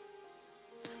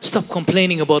 Stop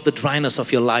complaining about the dryness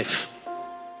of your life.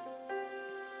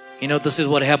 This is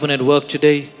what happened at work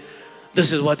today.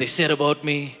 This is what they said about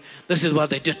me. This is what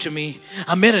they did to me.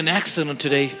 I met an accident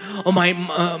today. Oh,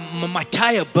 my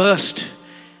tire burst.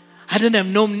 I didn't have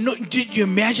no, did you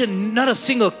imagine? Not a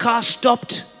single car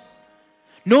stopped.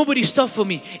 Nobody stopped for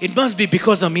me. It must be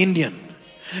because I'm Indian.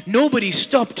 Nobody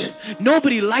stopped.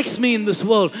 Nobody likes me in this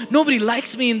world. Nobody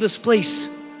likes me in this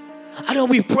place. I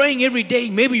don't be praying every day.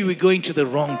 Maybe we're going to the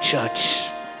wrong church.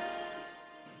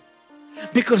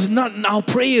 Because our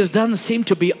prayers doesn't seem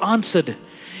to be answered.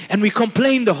 And we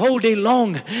complain the whole day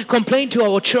long. Complain to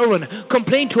our children.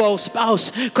 Complain to our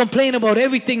spouse. Complain about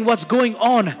everything what's going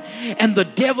on. And the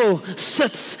devil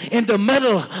sits in the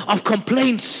middle of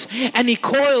complaints. And he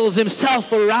coils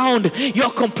himself around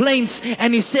your complaints.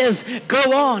 And he says, go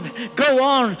on.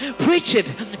 Preach it.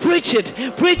 Preach it.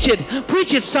 Preach it.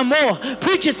 Preach it some more.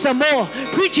 Preach it some more.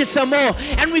 Preach it some more.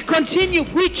 And we continue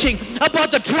preaching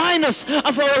about the dryness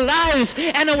of our lives.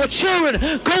 And our children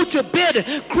go to bed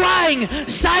crying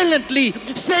silently,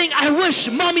 saying, I wish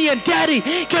mommy and daddy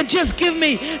can just give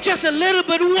me just a little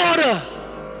bit water.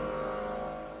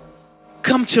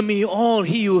 Come to me, all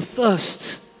he who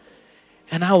thirst,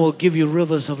 and I will give you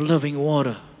rivers of living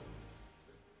water.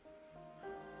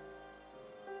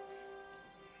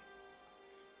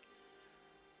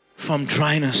 From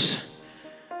dryness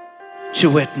to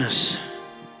wetness.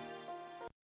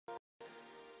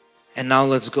 And now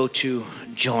let's go to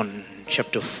John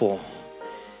chapter 4.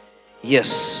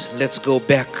 Yes, let's go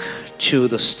back to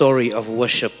the story of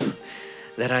worship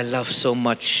that I love so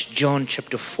much, John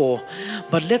chapter 4.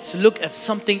 But let's look at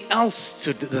something else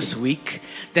this week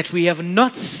that we have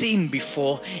not seen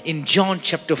before in John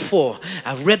chapter 4.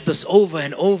 I've read this over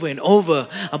and over and over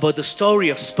about the story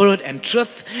of spirit and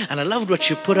truth, and I loved what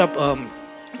you put up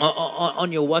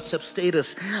on your WhatsApp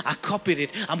status. I copied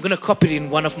it. I'm going to copy it in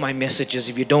one of my messages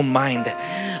if you don't mind.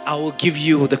 I will give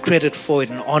you the credit for it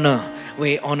and honor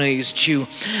where honor is due.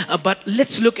 But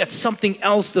let's look at something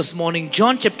else this morning.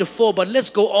 John chapter 4, but let's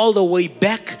go all the way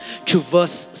back to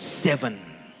verse 7.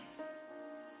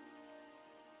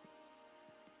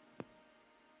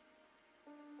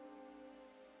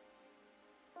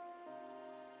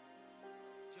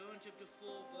 John chapter 4,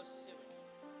 verse 7.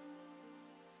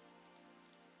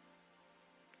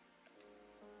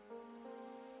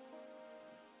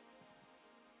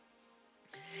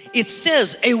 It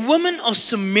says, a woman of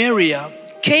Samaria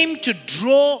came to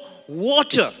draw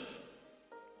water.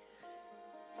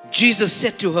 Jesus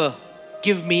said to her,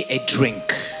 give me a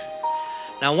drink.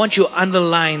 Now I want you to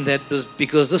underline that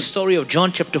because the story of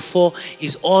John chapter 4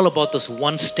 is all about this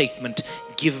one statement,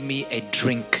 give me a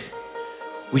drink.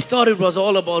 We thought it was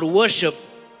all about worship.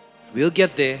 We'll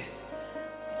get there.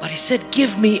 But he said,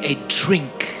 give me a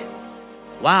drink.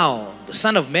 Wow, the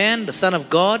Son of Man, the Son of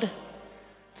God,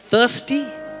 thirsty.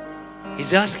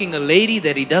 He's asking a lady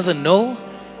that he doesn't know.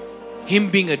 Him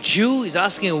being a Jew, he's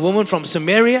asking a woman from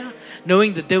Samaria,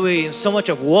 knowing that they were in so much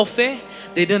of warfare.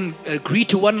 They didn't agree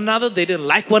to one another. They didn't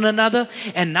like one another.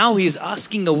 And now he's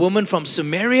asking a woman from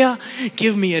Samaria,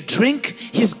 give me a drink.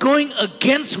 He's going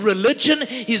against religion.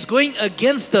 He's going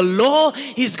against the law.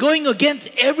 He's going against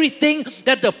everything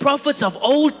that the prophets of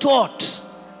old taught.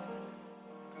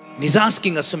 And he's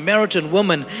asking a Samaritan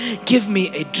woman, give me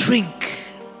a drink.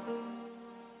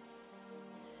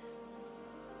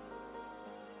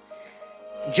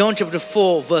 John chapter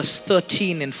 4 verse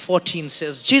 13 and 14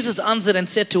 says, Jesus answered and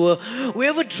said to her,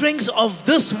 whoever drinks of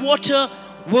this water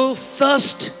will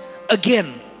thirst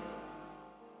again.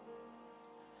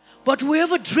 But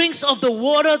whoever drinks of the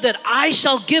water that I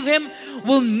shall give him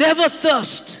will never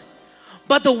thirst.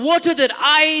 But the water that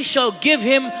I shall give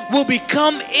him will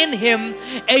become in him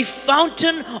a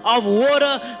fountain of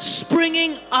water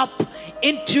springing up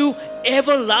into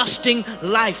everlasting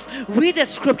life. Read that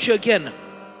scripture again.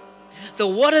 The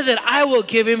water that I will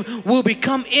give him will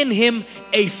become in him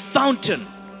a fountain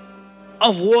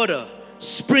of water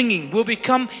springing, will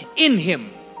become in him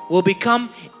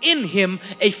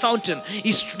a fountain.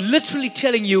 He's literally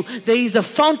telling you there is a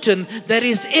fountain that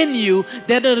is in you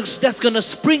that's going to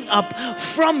spring up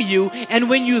from you, and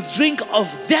when you drink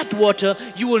of that water,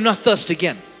 you will not thirst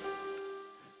again.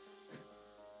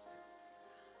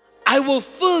 I will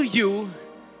fill you,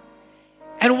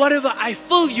 and whatever I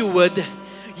fill you with,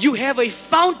 you have a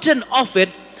fountain of it,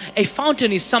 a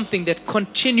fountain is something that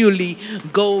continually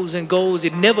goes and goes.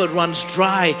 It never runs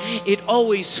dry. It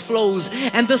always flows.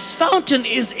 And this fountain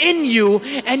is in you,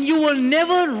 and you will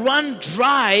never run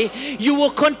dry. You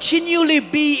will continually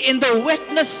be in the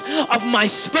wetness of my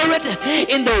Spirit,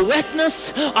 in the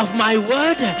wetness of my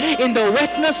word, in the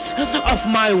wetness of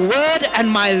my word and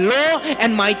my law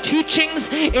and my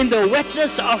teachings, in the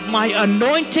wetness of my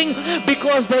anointing,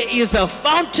 because there is a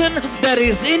fountain that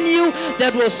is in you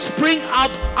that will spring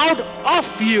up out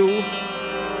of you.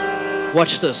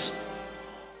 Watch this.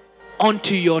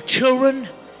 Onto your children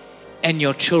and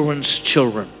your children's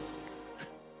children.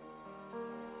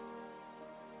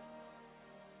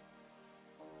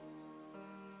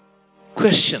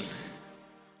 Question: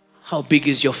 how big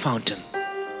is your fountain?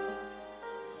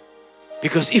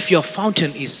 Because if your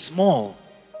fountain is small,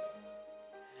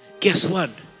 guess what?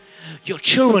 Your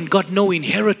children got no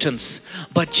inheritance,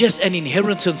 but just an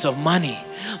inheritance of money.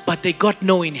 But they got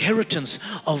no inheritance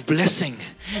of blessing.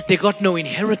 They got no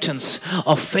inheritance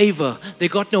of favor. They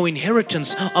got no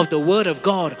inheritance of the word of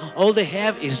God. All they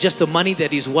have is just the money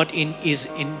that is what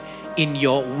is in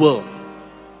your will.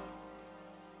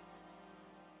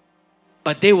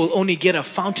 But they will only get a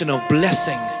fountain of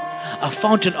blessing, a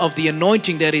fountain of the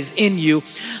anointing that is in you.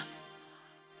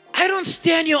 I don't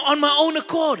stand here on my own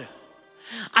accord.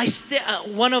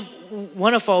 One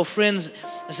of our friends,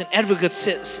 as an advocate,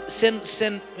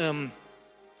 sent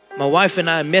my wife and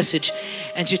I a message,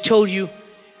 and she told you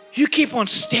keep on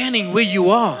standing where you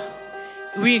are.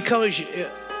 We encourage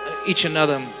each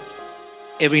another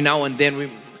every now and then.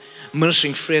 We're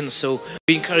ministering friends, so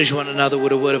we encourage one another with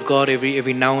the word of God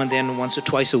every now and then, once or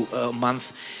twice a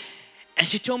month. And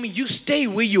she told me, you stay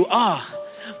where you are,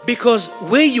 because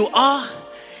where you are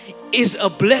is a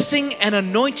blessing and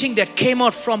anointing that came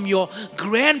out from your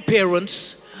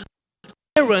grandparents,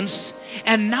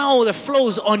 and now that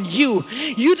flows on you.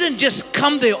 You didn't just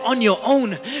come there on your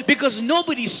own, because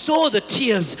nobody saw the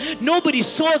tears, nobody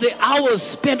saw the hours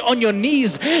spent on your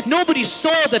knees, nobody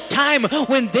saw the time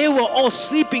when they were all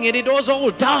sleeping and it was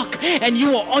all dark and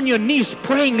you were on your knees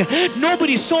praying.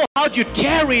 Nobody saw how you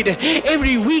tarried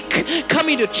every week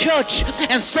coming to church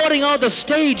and sorting out the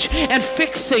stage and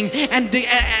fixing and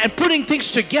putting things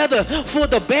together for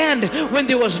the band when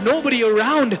there was nobody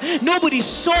around. Nobody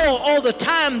saw all the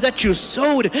time that you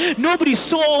sowed. Nobody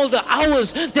saw all the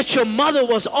hours that your mother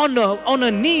was on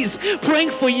her knees praying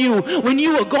for you when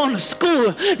you were gone to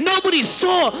school. Nobody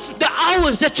saw the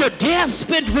hours that your dad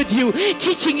spent with you,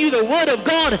 teaching you the word of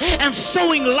God and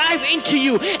sowing life into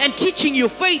you and teaching you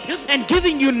faith and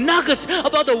giving you nuggets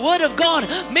about the word of God.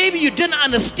 Maybe you didn't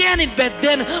understand it back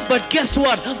then, but guess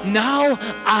what? Now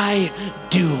I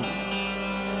do.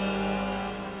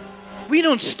 We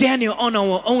don't stand here on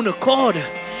our own accord.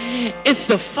 It's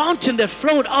the fountain that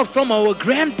flowed out from our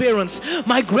grandparents.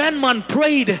 My grandma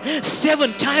prayed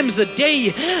 7 times a day.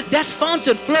 That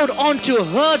fountain flowed onto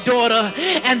her daughter,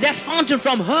 and that fountain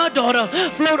from her daughter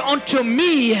flowed onto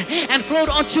me and flowed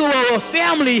onto our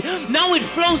family. Now it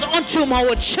flows onto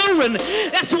our children.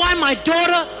 That's why my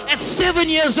daughter at 7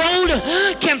 years old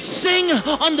can sing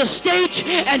on the stage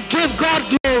and give God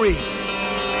glory.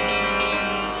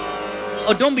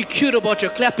 Oh, don't be cute about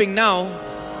your clapping now.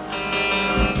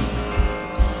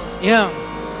 Yeah.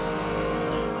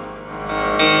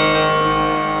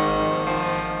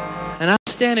 And I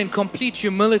stand in complete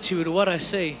humility with what I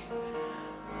say.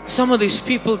 Some of these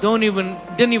people didn't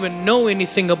even know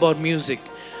anything about music.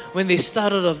 When they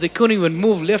started off, they couldn't even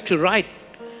move left to right.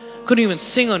 Couldn't even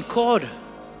sing on chord.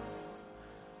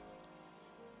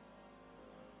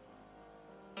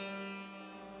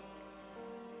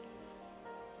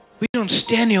 We don't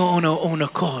stand here on our own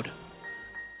accord.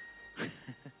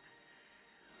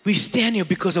 We stand here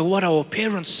because of what our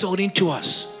parents sowed into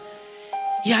us.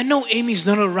 Yeah, I know Amy's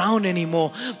not around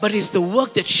anymore, but it's the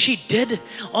work that she did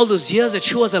all those years that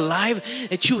she was alive,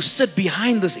 that you sit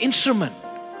behind this instrument.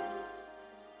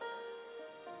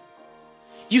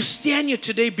 You stand here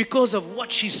today because of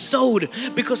what she sowed,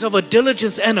 because of her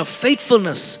diligence and her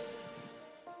faithfulness.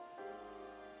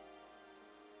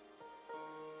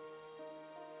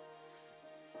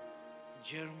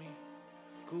 Jeremy,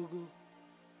 Google,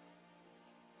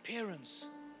 parents,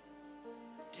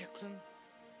 Declan,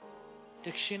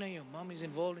 Dikshina, your mom is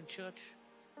involved in church.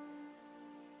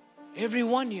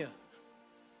 Everyone here.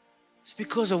 It's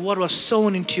because of what was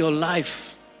sown into your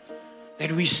life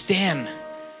that we stand.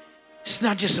 It's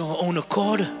not just our own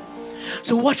accord.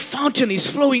 So what fountain is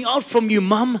flowing out from you,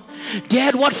 mom?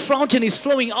 Dad, what fountain is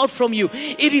flowing out from you?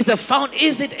 Is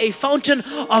it a fountain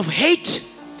of hate?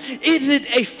 Is it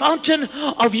a fountain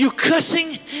of you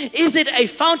cursing? Is it a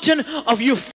fountain of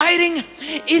you fighting? fighting?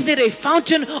 Is it a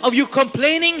fountain of you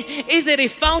complaining? Is it a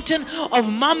fountain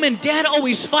of mom and dad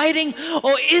always fighting?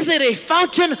 Or is it a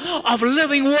fountain of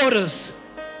living waters?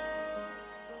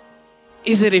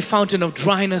 Is it a fountain of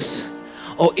dryness?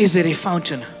 Or is it a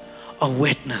fountain of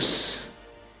wetness?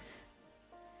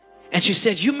 And she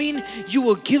said, you mean you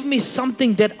will give me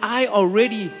something that I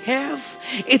already have?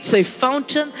 It's a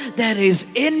fountain that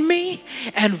is in me.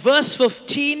 And verse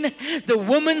 15, the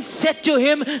woman said to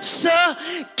him, sir,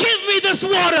 give me this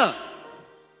water.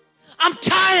 I'm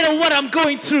tired of what I'm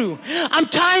going through. I'm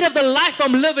tired of the life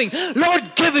I'm living. Lord,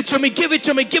 give it to me, give it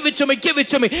to me, give it to me, give it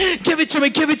to me, give it to me,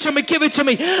 give it to me, give it to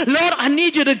me. Lord, I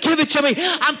need you to give it to me.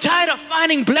 I'm tired of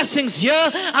finding blessings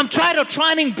here. I'm tired of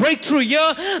trying breakthrough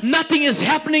here. Nothing is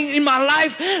happening in my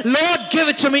life. Lord, give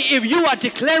it to me. If you are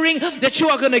declaring that you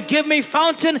are going to give me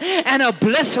fountain and a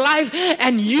blessed life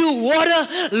and you water,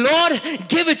 Lord,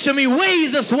 give it to me. Where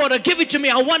is this water? Give it to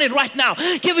me. I want it right now.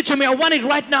 Give it to me. I want it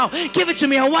right now. Give it to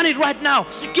me. I want it right now.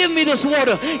 Give me this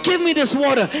water. Give me this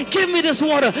water. Give me this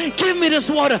water. Give me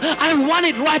this water. I want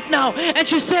it right now. And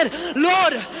she said,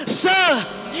 Lord, sir,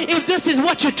 if this is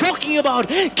what you're talking about,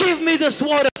 give me this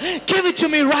water. Give it to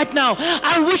me right now.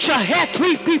 I wish I had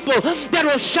 3 people that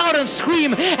will shout and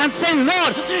scream and say,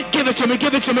 Lord, give it to me,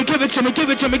 give it to me, give it to me, give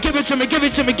it to me, give it to me, give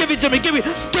it to me, give it to me, give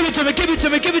it to me, give it to me, give it to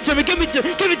me, give it to me,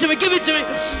 give it to me, give it to me,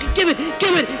 give it,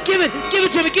 give it, give it, give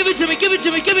it to me, give it to me, give it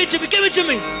to me, give it to me, give it to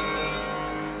me.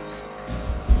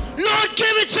 Lord,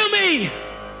 give it to me.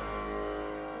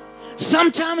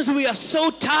 Sometimes we are so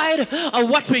tired of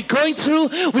what we're going through,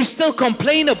 we still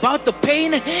complain about the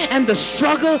pain and the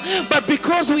struggle, but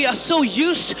because we are so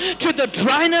used to the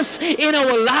dryness in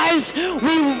our lives,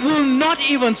 we will not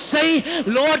even say,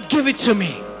 Lord, give it to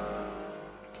me.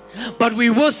 But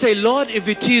we will say, Lord, if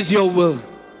it is your will.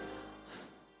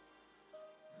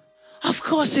 Of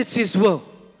course it's His will.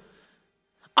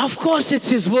 Of course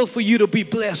it's His will for you to be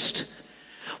blessed,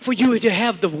 for you to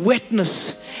have the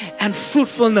wetness and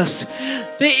fruitfulness.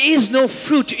 There is no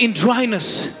fruit in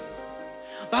dryness.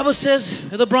 Bible says,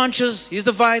 we're the branches, He's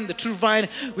the vine, the true vine.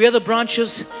 We are the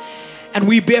branches and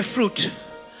we bear fruit.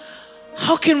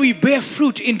 How can we bear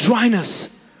fruit in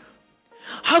dryness?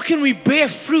 How can we bear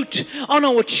fruit on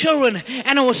our children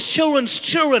and our children's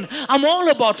children? I'm all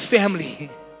about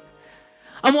family.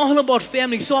 I'm all about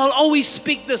family, so I'll always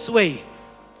speak this way.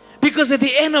 Because at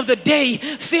the end of the day,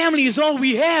 family is all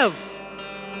we have.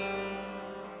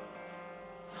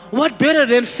 What better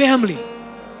than family?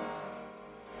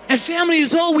 And family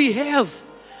is all we have.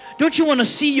 Don't you want to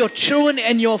see your children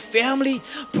and your family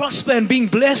prosper and being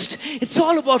blessed? It's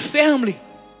all about family.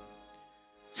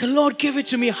 So Lord, give it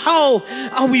to me. How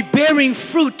are we bearing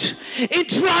fruit in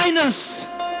dryness?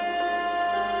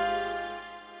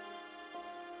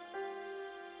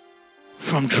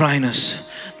 From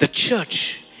dryness, the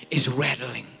church is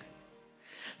rattling.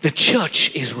 The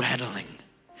church is rattling.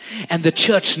 And the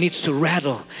church needs to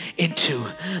rattle into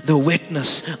the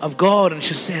witness of God. And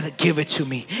she said, give it to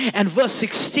me. And verse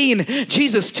 16,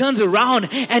 Jesus turns around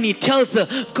and He tells her,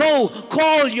 go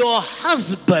call your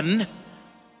husband,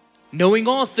 knowing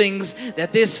all things,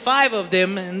 that there's 5 of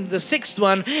them and the 6th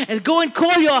one, and go and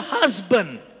call your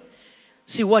husband.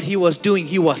 See what He was doing?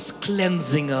 He was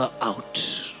cleansing her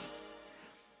out.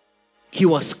 He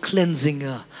was cleansing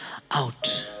her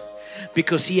out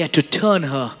because He had to turn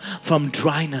her from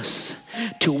dryness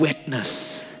to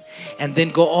wetness. And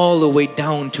then go all the way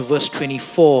down to verse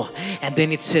 24. And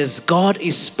then it says, God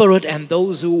is spirit, and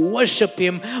those who worship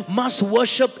Him must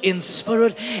worship in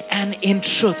spirit and in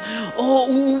truth.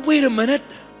 Oh, wait a minute.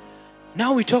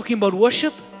 Now we're talking about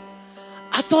worship?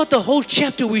 I thought the whole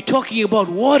chapter we're talking about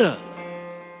water.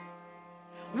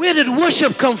 Where did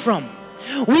worship come from?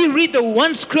 We read the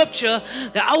one scripture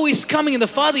that always coming, and the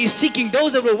Father is seeking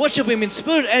those that will worship Him in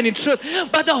spirit and in truth.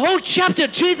 But the whole chapter,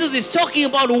 Jesus is talking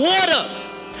about water,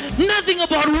 nothing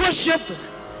about worship.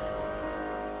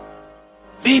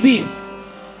 Maybe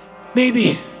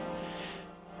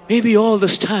all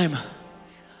this time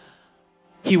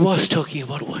He was talking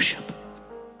about worship.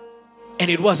 And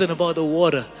it wasn't about the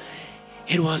water,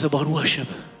 it was about worship.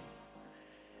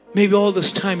 Maybe all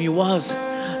this time He was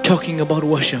talking about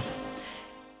worship.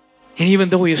 And even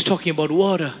though He was talking about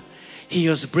water, He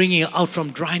was bringing her out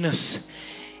from dryness,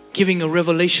 giving a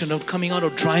revelation of coming out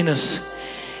of dryness.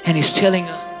 And He's telling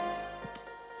her,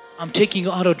 I'm taking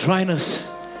you out of dryness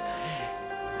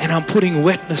and I'm putting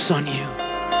wetness on you.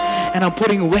 And I'm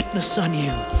putting wetness on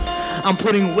you. I'm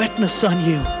putting wetness on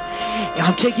you.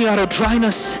 I'm taking you out of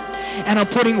dryness and I'm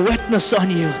putting wetness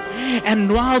on you. And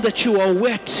now that you are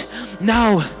wet,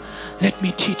 now let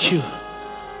me teach you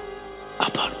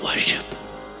about worship.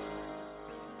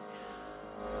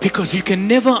 Because you can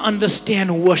never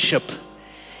understand worship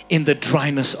in the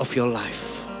dryness of your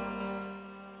life.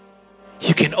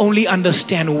 You can only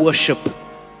understand worship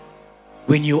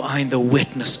when you are in the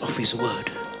wetness of His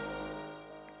Word.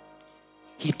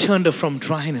 He turned her from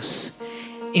dryness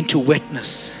into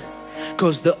wetness,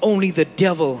 because only the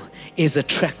devil is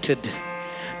attracted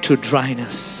to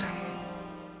dryness,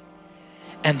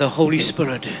 and the Holy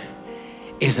Spirit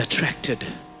is attracted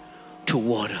to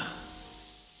water.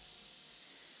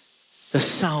 The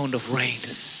sound of rain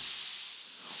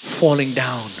falling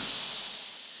down.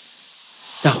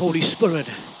 The Holy Spirit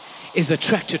is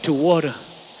attracted to water.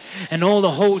 And all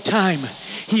the whole time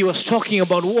He was talking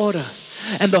about water.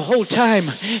 And the whole time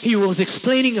He was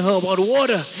explaining to her about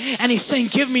water. And He's saying,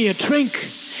 give me a drink.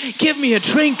 Give me a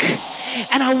drink.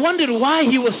 And I wondered why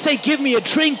He would say, give me a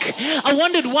drink. I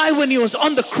wondered why when He was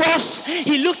on the cross,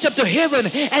 He looked up to heaven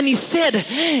and He said,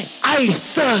 I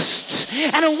thirst.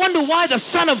 And I wonder why the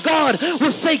Son of God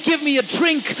would say, give me a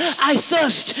drink. I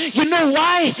thirst. You know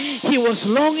why? He was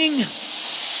longing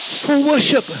for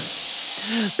worship.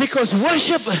 Because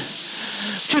worship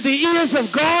to the ears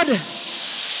of God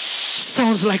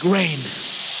sounds like rain.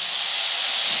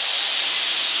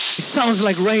 It sounds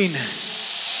like rain.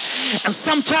 And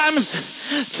sometimes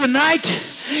tonight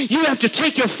you have to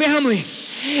take your family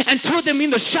and throw them in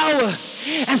the shower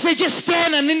and say, just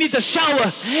stand underneath the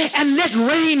shower and let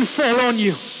rain fall on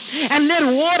you. And let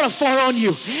water fall on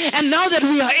you. And now that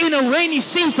we are in a rainy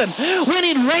season, when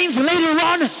it rains later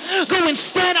on, go and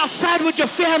stand outside with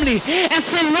your family and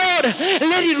say, Lord,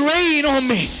 let it rain on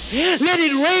me. Let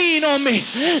it rain on me.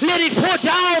 Let it pour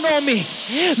down on me.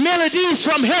 Melodies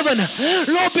from heaven.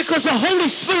 Lord, because the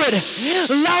Holy Spirit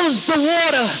loves the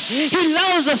water. He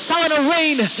loves the sound of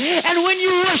rain. And when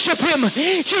you worship Him,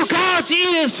 to God's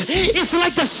ears, it's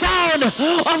like the sound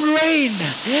of rain.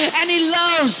 And He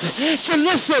loves to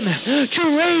listen to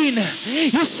rain.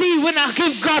 You see, when I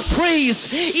give God praise,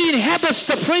 He inhabits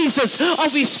the praises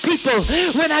of His people.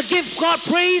 When I give God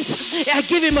praise, I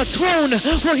give Him a throne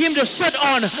for Him to sit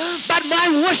on. But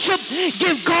my worship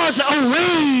give God a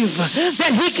wave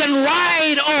that He can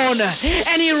ride on.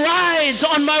 And He rides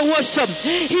on my worship.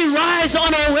 He rides on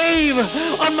a wave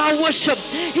on my worship.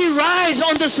 He rides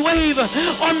on this wave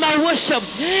on my worship.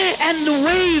 And the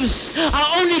waves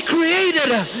are only created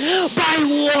by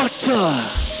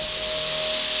water.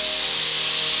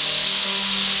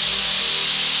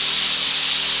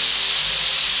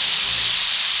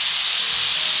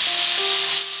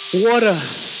 Water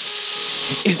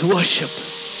is worship.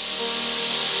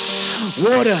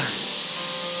 Water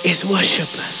is worship.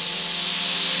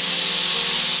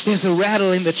 There's a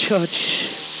rattle in the church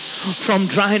from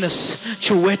dryness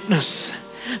to wetness.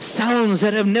 Sounds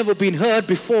that have never been heard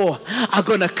before are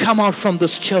going to come out from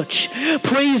this church.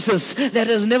 Praises that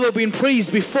has never been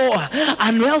praised before.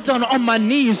 I knelt down on my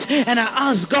knees and I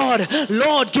asked God,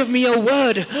 Lord, give me a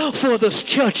word for this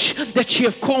church that you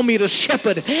have called me to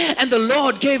shepherd. And the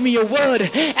Lord gave me a word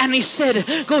and He said,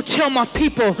 go tell my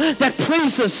people that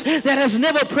praises that has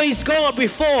never praised God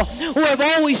before, who have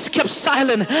always kept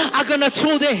silent, are going to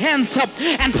throw their hands up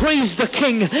and praise the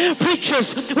King.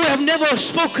 Preachers who have never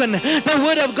spoken the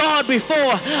word of God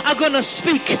before are going to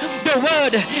speak the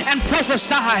word and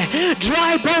prophesy.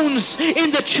 Dry bones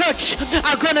in the church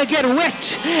are going to get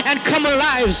wet and come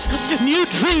alive. New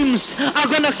dreams are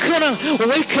going to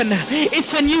awaken.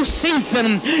 It's a new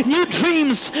season. New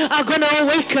dreams are going to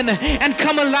awaken and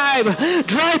come alive.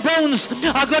 Dry bones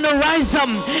are going to rise up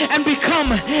and become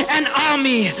an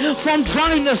army from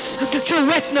dryness to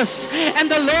wetness. And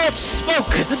the Lord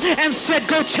spoke and said,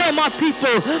 go tell my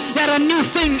people that a new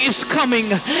thing is coming.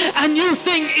 A new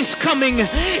thing is coming.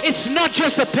 It's not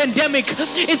just a pandemic.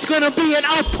 It's going to be an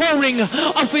outpouring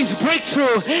of His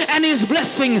breakthrough and His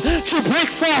blessing to break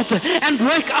forth and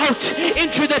break out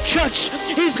into the church.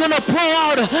 He's going to pour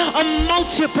out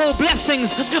multiple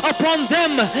blessings upon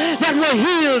them that will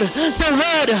heal the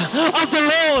word of the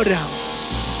Lord.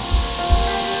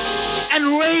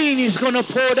 And rain is going to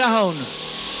pour down.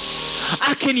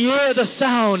 I can hear the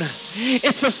sound.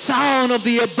 It's a sound of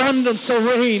the abundance of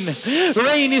rain.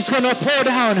 Rain is going to pour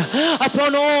down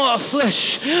upon all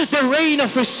flesh. The rain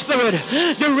of His Spirit,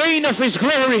 the rain of His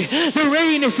glory, the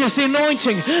rain of His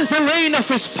anointing, the rain of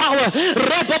His power. The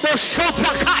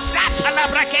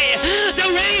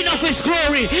rain of His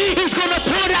glory is going to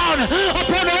pour down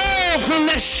upon all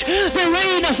flesh. The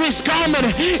rain of His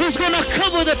garment is going to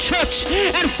cover the church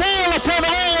and fall upon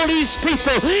all these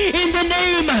people in the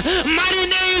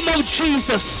mighty name of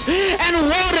Jesus. And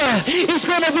water is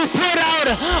going to be poured out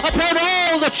upon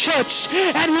all the church,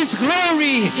 and His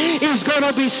glory is going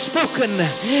to be spoken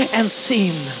and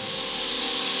seen.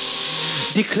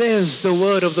 declares the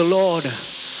word of the Lord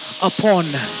upon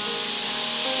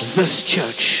this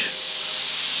church.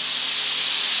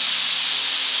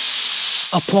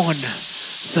 Upon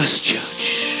this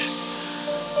church.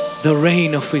 The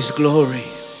reign of His glory.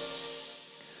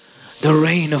 The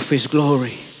reign of His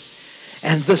glory.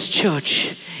 And this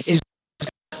church is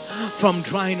from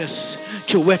dryness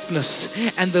to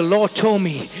wetness. And the Lord told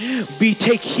me,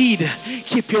 take heed,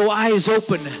 keep your eyes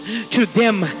open to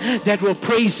them that will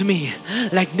praise me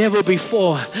like never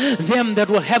before. Them that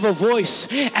will have a voice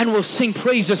and will sing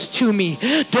praises to me.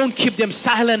 Don't keep them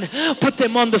silent. Put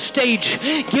them on the stage.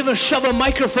 Shove a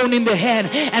microphone in their hand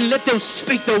and let them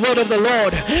speak the word of the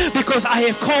Lord. Because I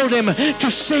have called them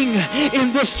to sing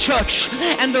in this church.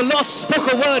 And the Lord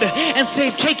spoke a word and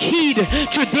said, take heed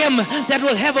to them that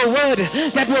will have a word,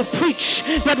 that will preach,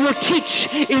 that will teach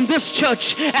in this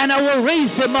church. And I will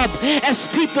raise them up as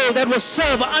people that will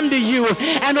serve under you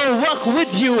and will work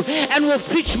with you and will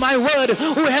preach my word,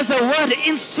 who has a word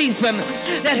in season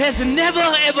that has never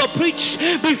ever preached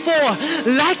before.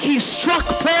 Like He struck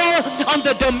Paul on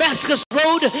the Damascus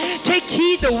road, take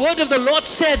heed, the word of the Lord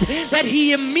said that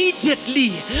he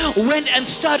immediately went and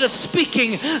started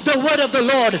speaking the word of the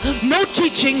Lord. No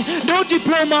teaching, no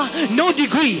diploma, no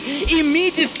degree.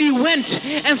 Immediately went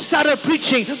and started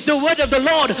preaching the word of the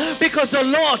Lord because the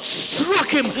Lord struck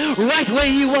him right where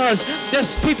he was.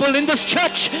 There's people in this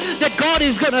church that God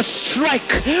is going to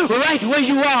strike right where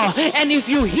you are. And if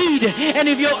you heed, and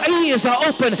if your ears are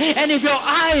open, and if your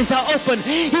eyes are open,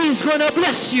 He is going to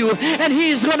bless you, and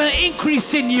He is going to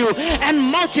increase in you and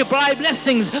multiply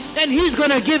blessings, and He's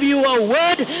going to give you a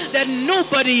word that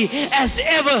nobody has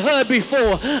ever heard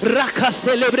before. Raka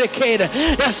celebrekeda.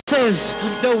 That says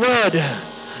the word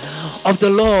of the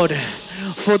Lord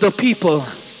for the people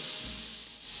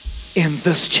in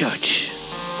this church.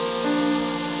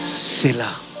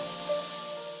 Selah.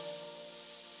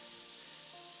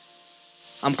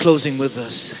 I'm closing with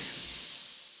this.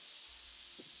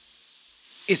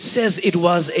 It says it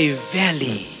was a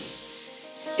valley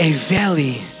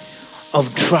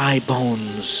of dry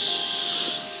bones.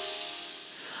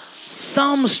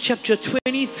 Psalms chapter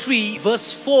 23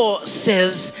 verse 4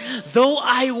 says, though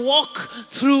I walk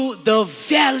through the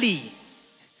valley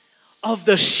of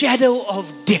the shadow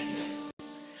of death,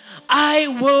 I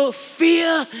will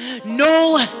fear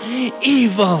no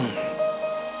evil.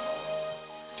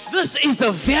 This is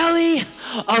a valley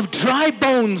of dry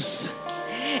bones.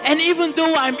 And even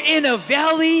though I'm in a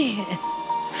valley,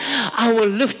 I will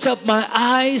lift up my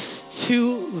eyes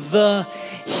to the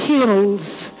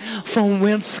hills from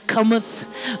whence cometh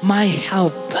my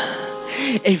help.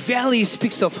 A valley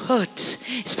speaks of hurt,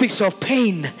 speaks of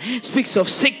pain, speaks of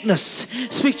sickness,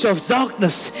 speaks of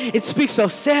darkness, it speaks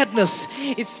of sadness,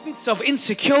 it speaks of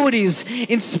insecurities,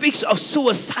 it speaks of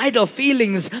suicidal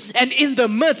feelings. And in the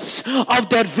midst of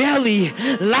that valley,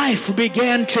 life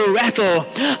began to rattle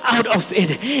out of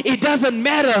it. It doesn't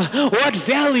matter what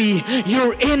valley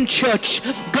you're in, church.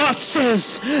 God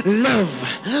says, love.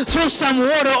 Throw some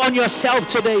water on yourself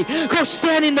today. Go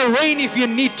stand in the rain if you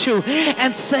need to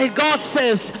and say, God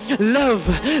says, love.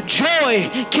 Joy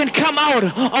can come out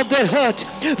of that hurt.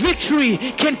 Victory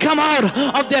can come out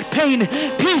of that pain.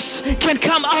 Peace can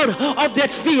come out of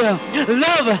that fear.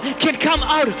 Love can come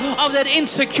out of that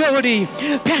insecurity.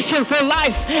 Passion for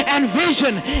life and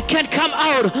vision can come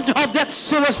out of that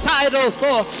suicidal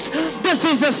thoughts. This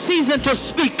is a season to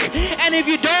speak. And if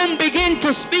you don't begin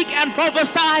to speak and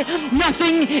prophesy,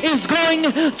 nothing is going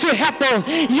to happen.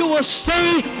 You will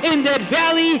stay in that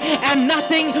valley and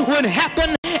nothing will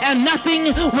happen and nothing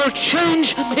will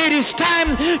change. It is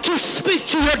time to speak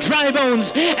to your dry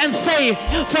bones and say,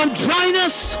 from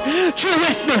dryness to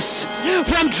wetness,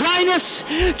 from dryness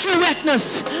to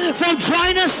wetness, from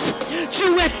dryness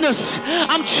to wetness.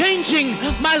 I'm changing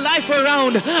my life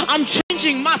around. I'm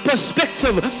changing my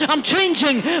perspective. I'm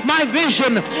changing my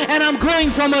vision, and I'm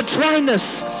going from a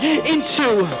dryness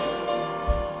into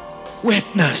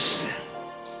wetness.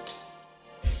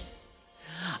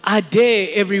 I dare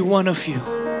every one of you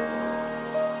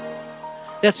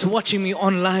that's watching me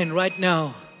online right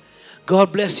now.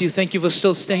 God bless you. Thank you for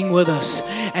still staying with us.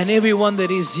 And everyone that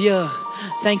is here,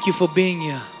 thank you for being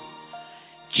here.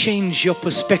 Change your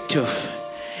perspective.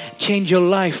 Change your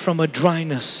life from a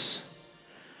dryness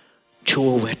to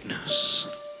a wetness.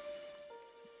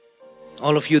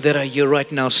 All of you that are here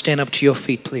right now, stand up to your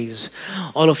feet, please.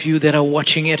 All of you that are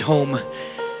watching at home,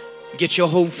 get your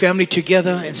whole family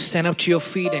together and stand up to your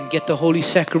feet and get the holy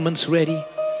sacraments ready.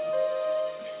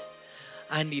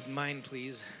 I need mine,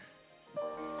 please.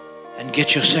 And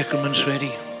get your sacraments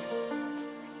ready.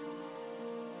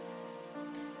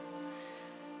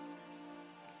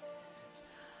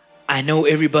 I know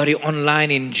everybody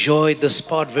online enjoyed the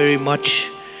spot very much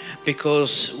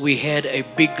because we had a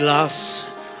big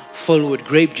glass full with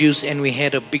grape juice and we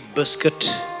had a big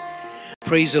biscuit.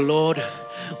 Praise the Lord.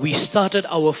 We started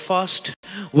our fast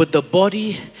with the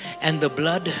body and the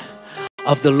blood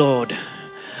of the Lord.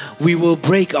 We will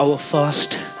break our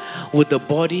fast with the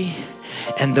body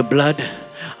and the blood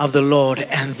of the Lord.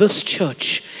 And this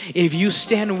church, if you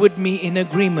stand with me in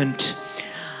agreement,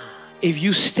 if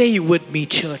you stay with me,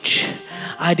 church,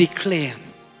 I declare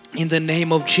in the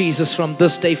name of Jesus, from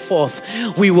this day forth,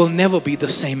 we will never be the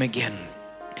same again.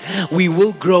 We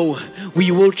will grow,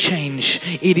 we will change.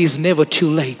 It is never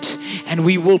too late, and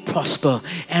we will prosper,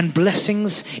 and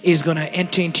blessings is going to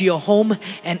enter into your home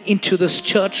and into this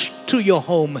church, to your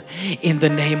home, in the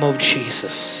name of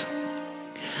Jesus.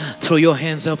 Throw your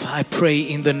hands up. I pray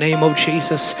in the name of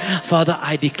Jesus. Father,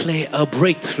 I declare a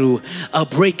breakthrough, a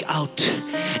breakout,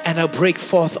 and a break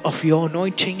forth of your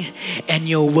anointing and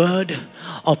your word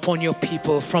upon your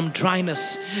people. From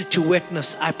dryness to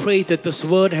wetness, I pray that this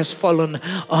word has fallen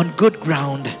on good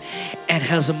ground and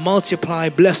has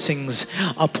multiplied blessings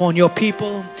upon your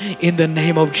people in the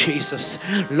name of Jesus.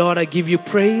 Lord, I give you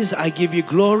praise, I give you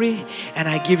glory, and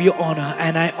I give you honor,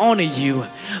 and I honor you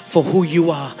for who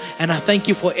you are. And I thank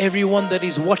you for everyone that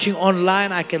is watching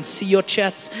online. I can see your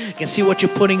chats, I can see what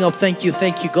you're putting up. Thank you,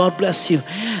 God bless you.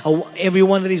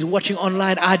 Everyone that is watching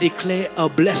online, I declare a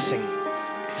blessing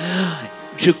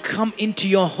to come into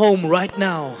your home right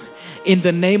now. In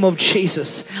the name of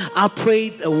Jesus, I pray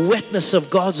the wetness of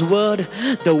God's word,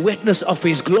 the wetness of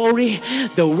His glory,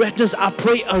 the wetness, I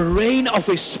pray a rain of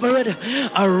His Spirit,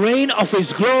 a rain of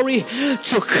His glory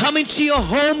to come into your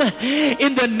home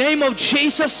in the name of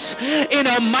Jesus in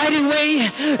a mighty way,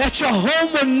 that your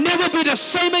home will never be the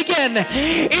same again.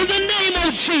 In the name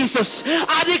of Jesus,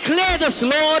 I declare this,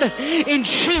 Lord, in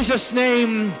Jesus'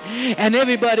 name. And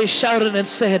everybody shouted and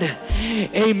said,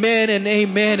 amen and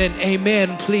amen and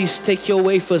amen. Please take your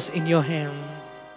wafers in your hand.